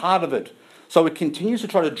be part of it. So it continues to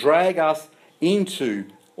try to drag us into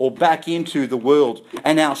or back into the world.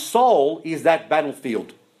 And our soul is that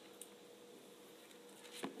battlefield.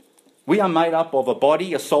 We are made up of a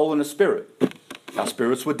body, a soul, and a spirit. Our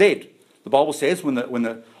spirits were dead. The Bible says when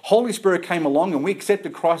the Holy Spirit came along and we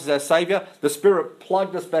accepted Christ as our Saviour, the Spirit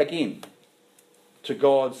plugged us back in to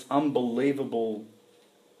God's unbelievable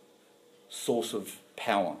source of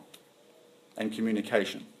power and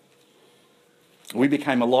communication. We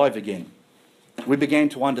became alive again. We began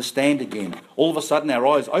to understand again. All of a sudden our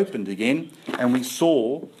eyes opened again and we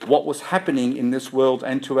saw what was happening in this world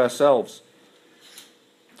and to ourselves.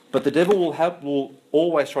 But the devil will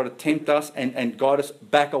always try to tempt us and guide us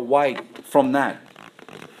back away from that.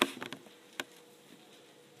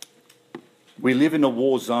 We live in a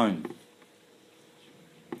war zone.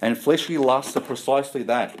 And fleshly lusts are precisely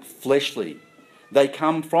that, fleshly. They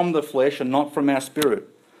come from the flesh and not from our spirit.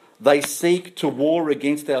 They seek to war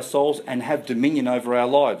against our souls and have dominion over our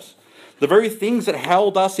lives. The very things that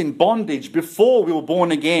held us in bondage before we were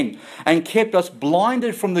born again and kept us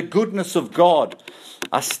blinded from the goodness of God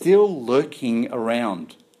are still lurking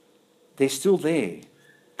around. They're still there.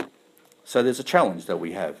 So there's a challenge that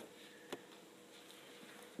we have.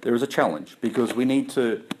 There is a challenge because we need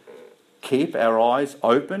to keep our eyes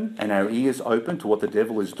open and our ears open to what the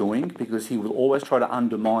devil is doing, because he will always try to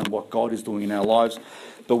undermine what God is doing in our lives.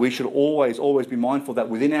 But we should always be mindful that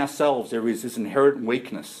within ourselves there is this inherent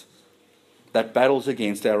weakness that battles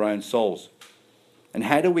against our own souls. And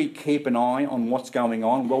how do we keep an eye on what's going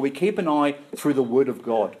on? Well, we keep an eye through the Word of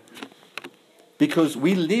God. Because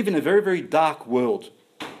we live in a very, very dark world.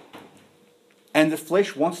 And the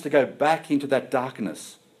flesh wants to go back into that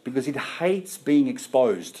darkness because it hates being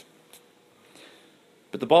exposed.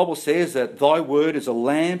 But the Bible says that thy word is a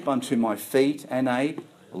lamp unto my feet and a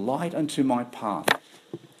light unto my path.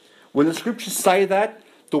 When the scriptures say that,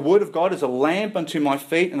 the word of God is a lamp unto my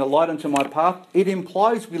feet and a light unto my path, it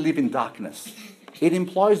implies we live in darkness. It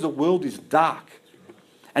implies the world is dark.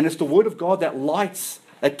 And it's the word of God that lights,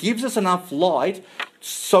 that gives us enough light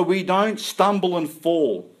so we don't stumble and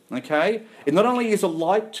fall. Okay? It not only is a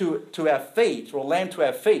light to our feet, or a lamp to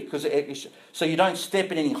our feet, because so you don't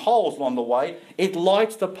step in any holes along the way. It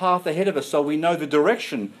lights the path ahead of us so we know the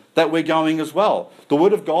direction that we're going as well. The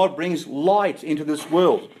Word of God brings light into this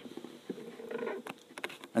world.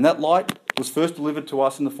 And that light was first delivered to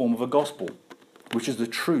us in the form of a gospel, which is the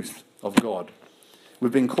truth of God.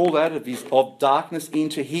 We've been called out of darkness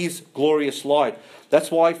into His glorious light. That's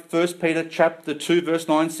why 1 Peter chapter 2 verse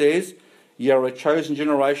 9 says, "Ye are a chosen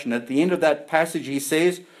generation." At the end of that passage he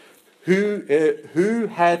says, who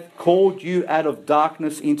hath called you out of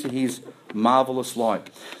darkness into His marvellous light.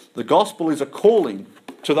 The gospel is a calling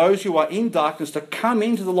to those who are in darkness to come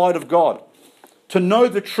into the light of God, to know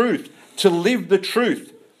the truth, to live the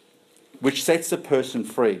truth, which sets a person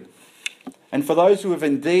free. And for those who have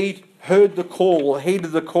indeed heard the call or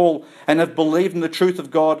heeded the call and have believed in the truth of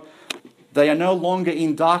God, they are no longer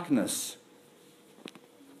in darkness.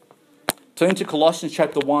 Turn to Colossians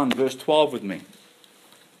chapter 1 verse 12 with me.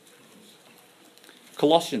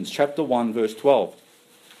 Colossians chapter 1 verse 12.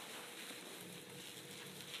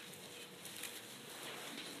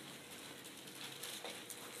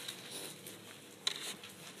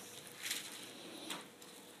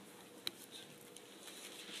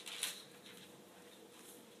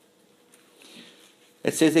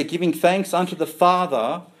 It says they're giving thanks unto the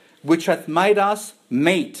Father, which hath made us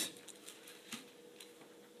meet.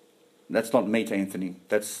 That's not meat, Anthony.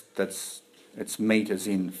 It's meat as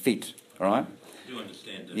in fit. All right? I do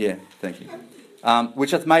understand that. Yeah, thank you.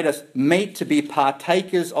 Which hath made us meet to be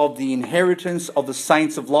partakers of the inheritance of the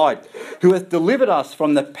saints of light, who hath delivered us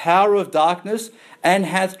from the power of darkness and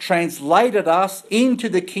hath translated us into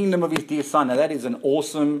the kingdom of His dear Son. Now that is an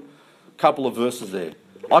awesome couple of verses there.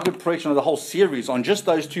 I could preach on the whole series on just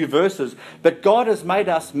those two verses, but God has made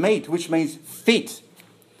us meet, which means fit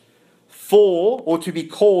for, or to be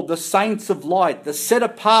called, the saints of light, the set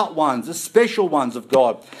apart ones, the special ones of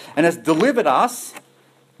God, and has delivered us,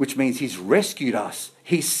 which means He's rescued us.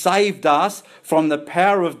 He saved us from the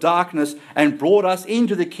power of darkness and brought us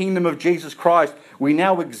into the kingdom of Jesus Christ. We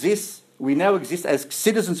now exist as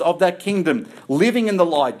citizens of that kingdom, living in the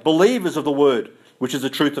light, believers of the word, which is the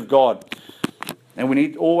truth of God. And we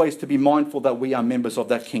need always to be mindful that we are members of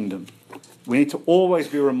that kingdom. We need to always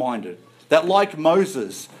be reminded that, like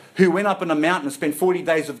Moses, who went up on a mountain and spent 40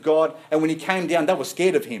 days with God, and when he came down, they were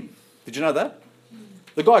scared of him. Did you know that?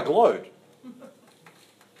 The guy glowed.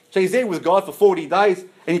 So he's there with God for 40 days,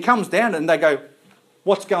 and he comes down and they go,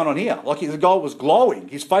 "What's going on here?" Like the guy was glowing.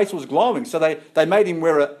 His face was glowing. So they made him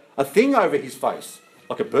wear a thing over his face.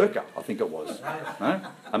 Like a burqa, I think it was. No?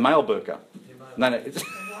 A male burqa. No.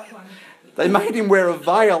 They made him wear a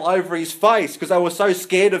veil over his face because they were so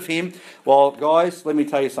scared of him. Well, guys, let me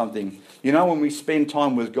tell you something. You know, when we spend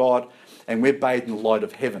time with God and we're bathed in the light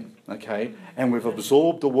of heaven, okay, and we've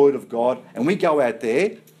absorbed the word of God, and we go out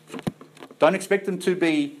there, don't expect them to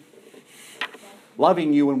be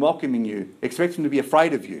loving you and welcoming you. Expect them to be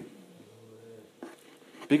afraid of you.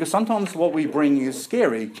 Because sometimes what we bring is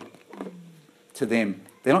scary to them.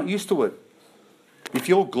 They're not used to it. If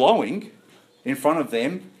you're glowing in front of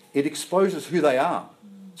them, it exposes who they are.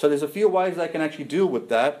 So there's a few ways they can actually deal with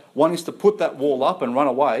that. One is to put that wall up and run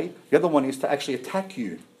away. The other one is to actually attack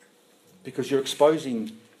you because you're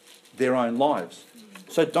exposing their own lives.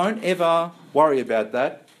 So don't ever worry about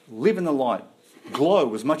that. Live in the light.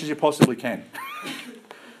 Glow as much as you possibly can.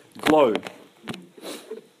 Glow.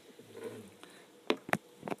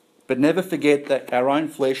 But never forget that our own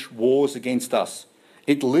flesh wars against us.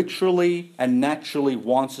 It literally and naturally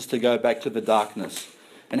wants us to go back to the darkness.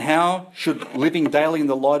 And how should living daily in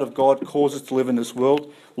the light of God cause us to live in this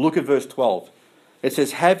world? Look at verse 12. It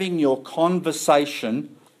says, having your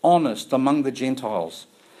conversation honest among the Gentiles,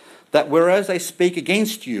 that whereas they speak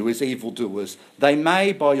against you as evildoers, they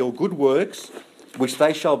may, by your good works, which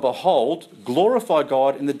they shall behold, glorify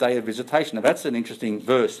God in the day of visitation. Now that's an interesting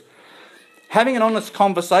verse. Having an honest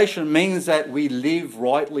conversation means that we live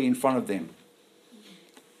rightly in front of them.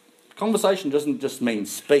 Conversation doesn't just mean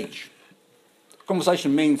speech.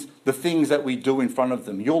 Conversation means the things that we do in front of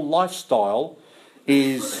them. Your lifestyle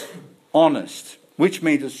is honest, which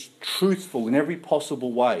means it's truthful in every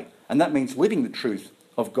possible way. And that means living the truth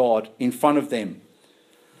of God in front of them.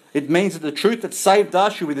 It means that the truth that saved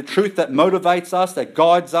us should be the truth that motivates us, that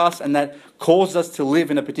guides us, and that causes us to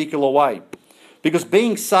live in a particular way. Because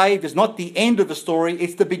being saved is not the end of the story,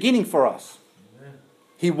 it's the beginning for us. Amen.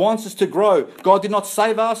 He wants us to grow. God did not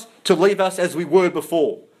save us to leave us as we were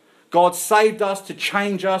before. God saved us to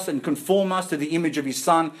change us and conform us to the image of His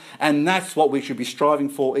Son, and that's what we should be striving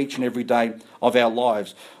for each and every day of our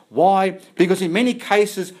lives. Why? Because in many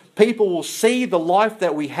cases, people will see the life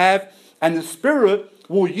that we have, and the Spirit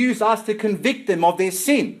will use us to convict them of their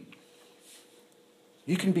sin.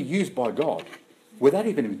 You can be used by God without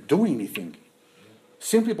even doing anything,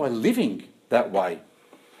 simply by living that way.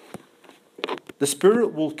 The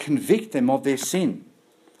Spirit will convict them of their sin.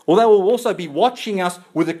 Or they will also be watching us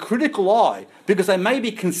with a critical eye, because they may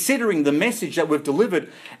be considering the message that we've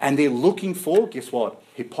delivered, and they're looking for, guess what?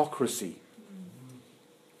 Hypocrisy.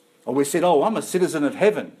 Or we said, oh, I'm a citizen of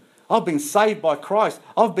heaven. I've been saved by Christ.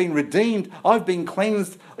 I've been redeemed. I've been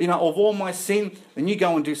cleansed, of all my sin. And you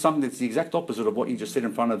go and do something that's the exact opposite of what you just said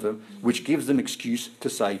in front of them, which gives them excuse to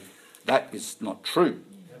say, that is not true,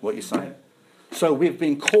 what you're saying. So we've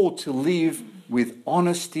been called to live with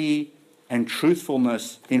honesty and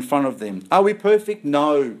truthfulness in front of them. Are we perfect?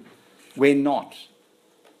 No, we're not.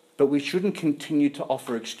 But we shouldn't continue to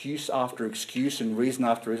offer excuse after excuse and reason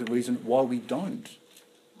after reason why we don't.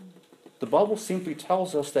 The Bible simply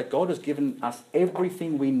tells us that God has given us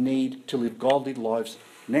everything we need to live godly lives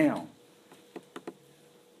now.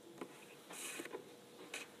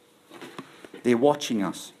 They're watching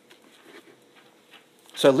us.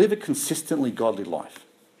 So live a consistently godly life.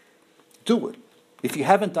 Do it. If you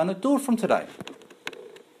haven't done it, do it from today.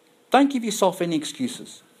 Don't give yourself any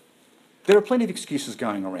excuses. There are plenty of excuses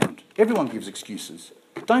going around. Everyone gives excuses.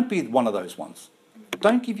 Don't be one of those ones.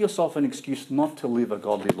 Don't give yourself an excuse not to live a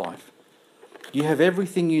godly life. You have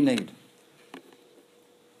everything you need.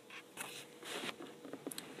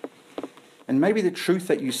 And maybe the truth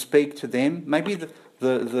that you speak to them, maybe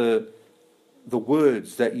the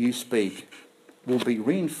words that you speak will be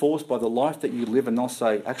reinforced by the life that you live, and they'll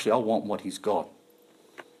say, actually, I want what he's got.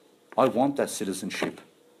 I want that citizenship.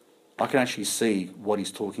 I can actually see what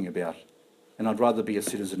he's talking about. And I'd rather be a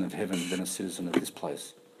citizen of heaven than a citizen of this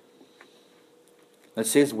place. It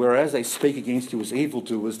says, whereas they speak against you as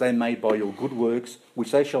evildoers, they made by your good works,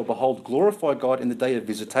 which they shall behold, glorify God in the day of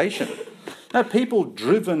visitation. Now, people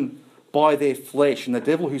driven by their flesh, and the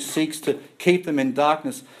devil who seeks to keep them in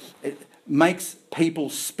darkness, it makes people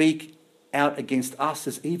speak out against us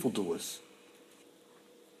as evildoers.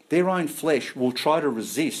 Their own flesh will try to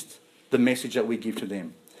resist the message that we give to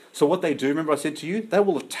them. So what they do, remember I said to you, they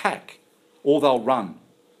will attack or they'll run.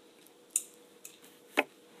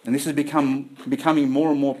 And this is becoming more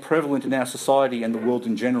and more prevalent in our society and the world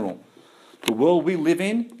in general. The world we live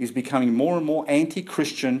in is becoming more and more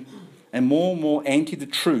anti-Christian and more anti the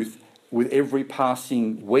truth with every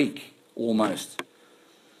passing week, almost.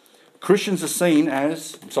 Christians are seen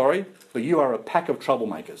as, I'm sorry, but you are a pack of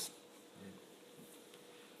troublemakers.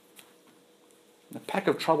 A pack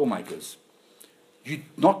of troublemakers. You're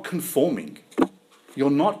not conforming. You're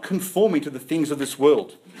not conforming to the things of this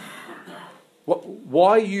world.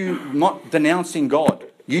 Why are you not denouncing God?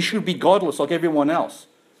 You should be godless like everyone else.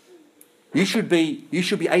 You should be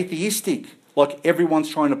atheistic like everyone's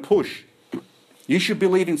trying to push. You should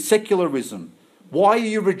believe in secularism. Why are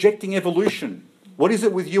you rejecting evolution? What is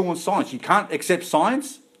it with you and science? You can't accept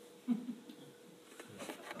science?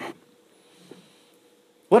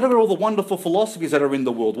 What are all the wonderful philosophies that are in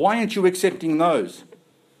the world? Why aren't you accepting those?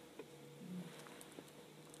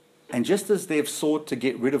 And just as they've sought to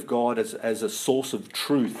get rid of God as a source of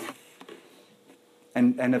truth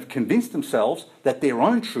and have convinced themselves that their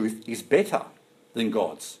own truth is better than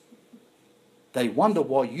God's, they wonder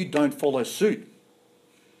why you don't follow suit.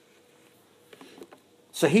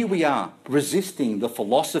 So here we are, resisting the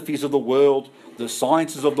philosophies of the world, the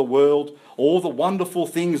sciences of the world, all the wonderful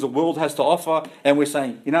things the world has to offer, and we're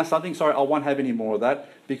saying, you know something, sorry, I won't have any more of that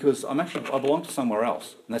because I belong to somewhere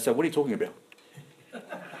else. And they say, what are you talking about?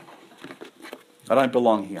 I don't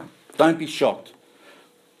belong here. Don't be shocked.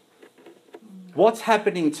 What's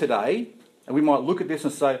happening today, and we might look at this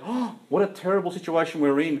and say, oh, what a terrible situation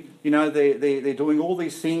we're in. You know, they're doing all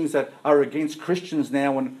these things that are against Christians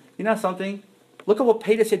now. And you know something? Look at what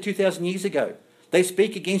Peter said 2,000 years ago. They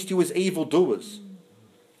speak against you as evildoers.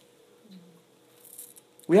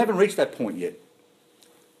 We haven't reached that point yet,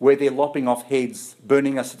 where they're lopping off heads,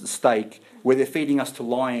 burning us at the stake, where they're feeding us to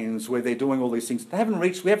lions, where they're doing all these things. We haven't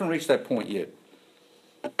reached that point yet.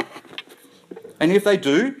 And if they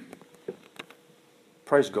do,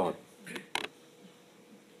 praise God.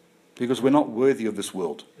 Because we're not worthy of this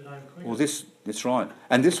world. Well, that's right.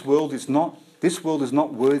 And this world is not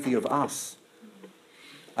worthy of us.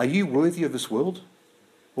 Are you worthy of this world?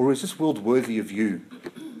 Or is this world worthy of you?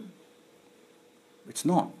 It's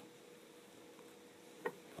not.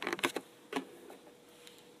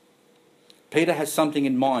 Peter has something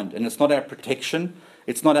in mind, and it's not our protection,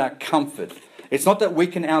 it's not our comfort. It's not that we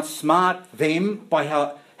can outsmart them by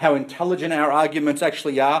how intelligent our arguments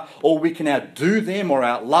actually are, or we can outdo them or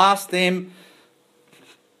outlast them.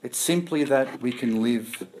 It's simply that we can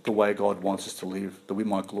live the way God wants us to live, that we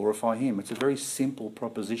might glorify Him. It's a very simple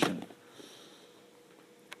proposition.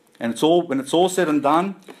 And when it's all said and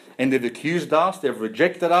done, and they've accused us, they've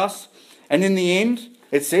rejected us, and in the end,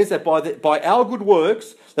 it says that by our good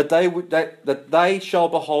works, that they shall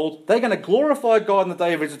behold, they're going to glorify God in the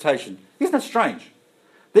day of visitation. Isn't that strange?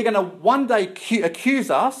 They're going to one day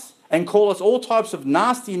accuse us and call us all types of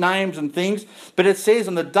nasty names and things, but it says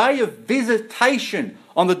on the day of visitation,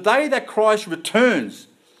 on the day that Christ returns,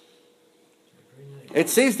 it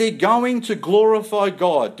says they're going to glorify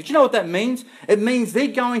God. Did you know what that means? It means they're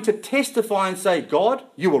going to testify and say, God,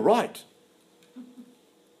 you were right.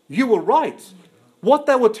 You were right. What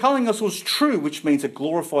they were telling us was true, which means it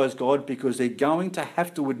glorifies God because they're going to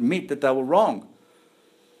have to admit that they were wrong.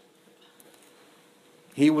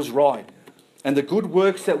 He was right. And the good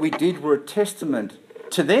works that we did were a testament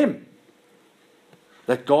to them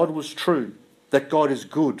that God was true, that God is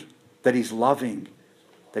good, that He's loving,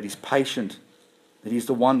 that He's patient, that He's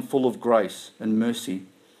the one full of grace and mercy.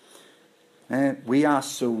 And we are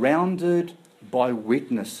surrounded by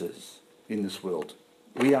witnesses in this world.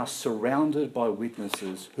 We are surrounded by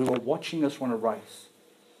witnesses who are watching us run a race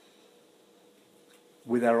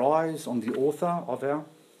with our eyes on the author of our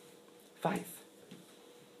faith.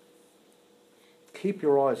 Keep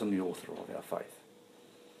your eyes on the author of our faith.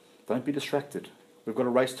 Don't be distracted. We've got a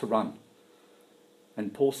race to run.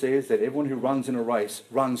 And Paul says that everyone who runs in a race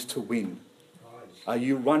runs to win. Are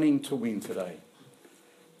you running to win today?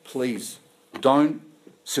 Please, don't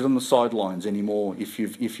sit on the sidelines anymore. If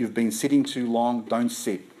you've been sitting too long, don't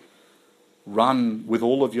sit. Run with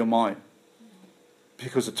all of your might.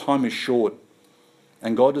 Because the time is short.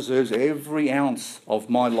 And God deserves every ounce of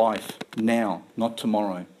my life now, not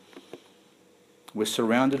tomorrow. We're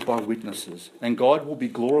surrounded by witnesses. And God will be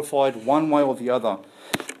glorified one way or the other.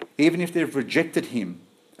 Even if they've rejected Him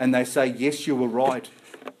and they say, yes, you were right,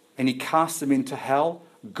 and He casts them into hell,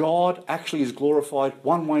 God actually is glorified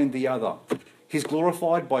one way and the other. He's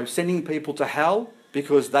glorified by sending people to hell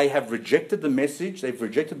because they have rejected the message, they've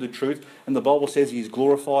rejected the truth, and the Bible says He is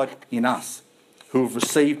glorified in us who have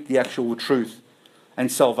received the actual truth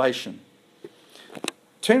and salvation.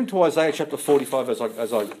 Turn to Isaiah chapter 45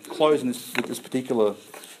 as I close with this particular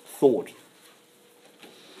thought.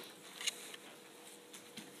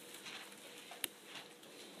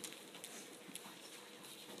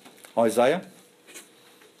 Isaiah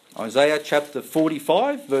chapter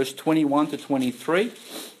 45, verse 21 to 23.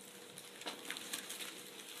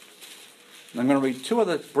 I'm going to read two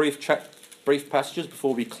other brief passages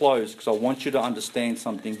before we close because I want you to understand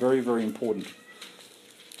something very, very important.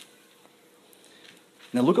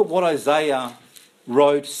 Now look at what Isaiah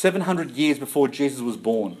wrote 700 years before Jesus was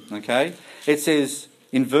born. Okay, it says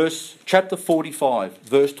in chapter 45,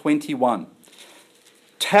 verse 21,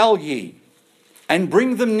 "Tell ye, and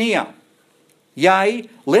bring them near. Yea,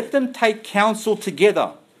 let them take counsel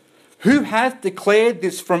together. Who hath declared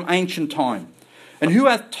this from ancient time? And who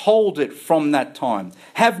hath told it from that time?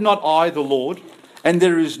 Have not I the Lord? And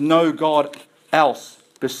there is no God else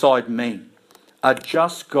beside me, a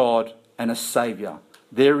just God and a Saviour.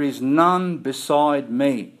 There is none beside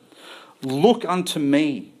me. Look unto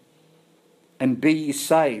me, and be ye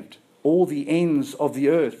saved, all the ends of the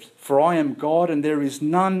earth. For I am God, and there is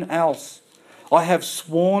none else. I have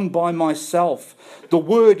sworn by myself. The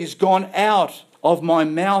word is gone out of my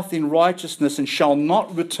mouth in righteousness, and shall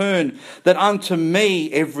not return, that unto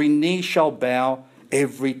me every knee shall bow,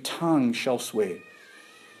 every tongue shall swear."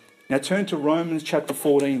 Now turn to Romans chapter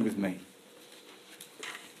 14 with me.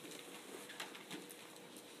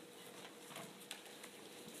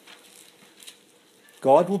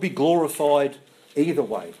 God will be glorified either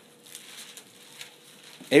way.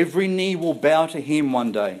 Every knee will bow to Him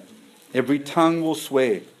one day. Every tongue will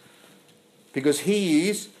swear. Because He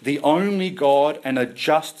is the only God and a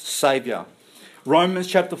just Saviour. Romans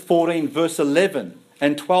chapter 14 verse 11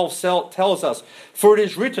 and 12 tells us, "For it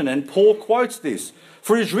is written," and Paul quotes this,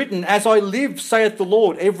 "For it is written, as I live, saith the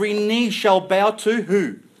Lord, every knee shall bow to"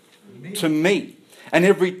 who? To me. "And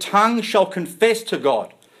every tongue shall confess to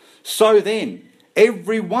God. So then,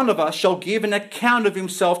 every one of us shall give an account of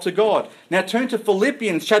himself to God." Now turn to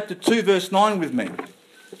Philippians chapter 2 verse 9 with me.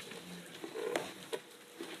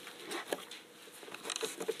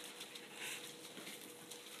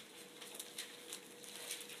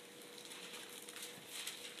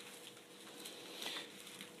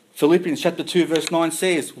 Philippians chapter 2 verse 9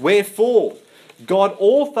 says, "Wherefore God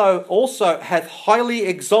also hath highly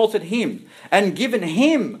exalted Him, and given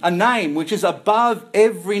Him a name which is above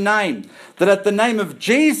every name, that at the name of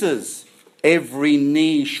Jesus every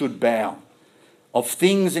knee should bow, of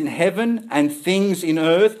things in heaven and things in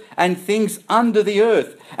earth and things under the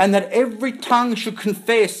earth, and that every tongue should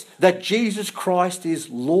confess that Jesus Christ is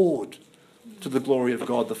Lord, to the glory of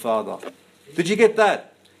God the Father. Did you get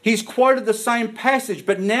that? He's quoted the same passage,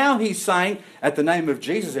 but now he's saying, at the name of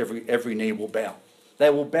Jesus, every knee will bow. They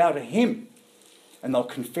will bow to him, and they'll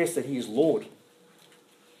confess that he is Lord.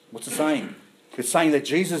 What's it saying? It's saying that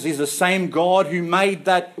Jesus is the same God who made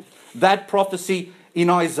that prophecy in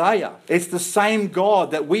Isaiah. It's the same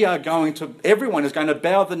God that everyone is going to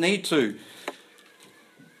bow the knee to.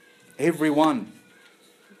 Everyone.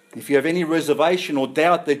 If you have any reservation or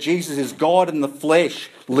doubt that Jesus is God in the flesh,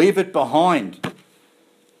 leave it behind.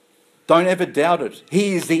 Don't ever doubt it.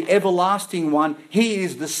 He is the everlasting one. He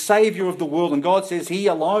is the Saviour of the world. And God says he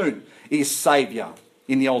alone is Saviour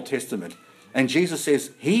in the Old Testament. And Jesus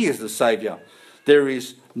says he is the Saviour. There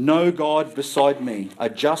is no God beside me, a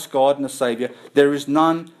just God and a Saviour. There is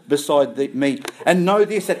none beside me. And know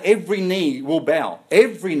this, that every knee will bow.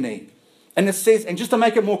 Every knee. And it says, and just to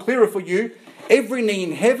make it more clearer for you, every knee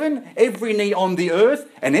in heaven, every knee on the earth,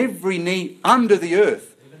 and every knee under the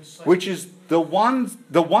earth, which is the ones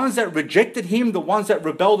that rejected him, the ones that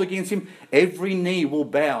rebelled against him, every knee will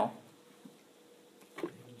bow.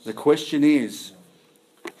 The question is,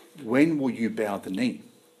 when will you bow the knee?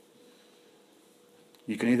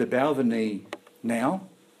 You can either bow the knee now,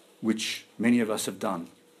 which many of us have done.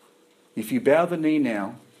 If you bow the knee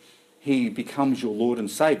now, he becomes your Lord and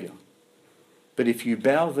Saviour. But if you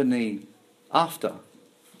bow the knee after,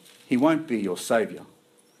 he won't be your Saviour.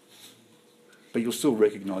 But you'll still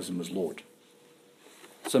recognise him as Lord.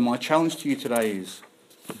 So my challenge to you today is,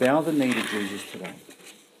 bow the knee to Jesus today.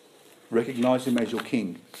 Recognise him as your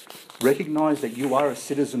King. Recognise that you are a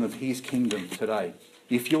citizen of his kingdom today.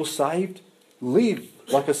 If you're saved, live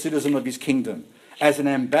like a citizen of his kingdom. As an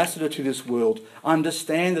ambassador to this world,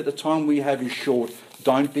 understand that the time we have is short.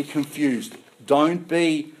 Don't be confused. Don't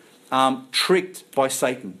be tricked by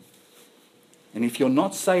Satan. And if you're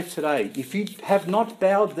not saved today, if you have not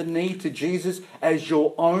bowed the knee to Jesus as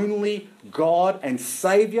your only God and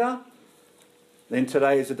Saviour, then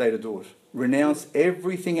today is the day to do it. Renounce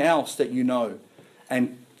everything else that you know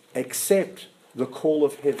and accept the call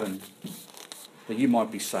of heaven that you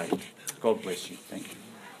might be saved. God bless you. Thank you.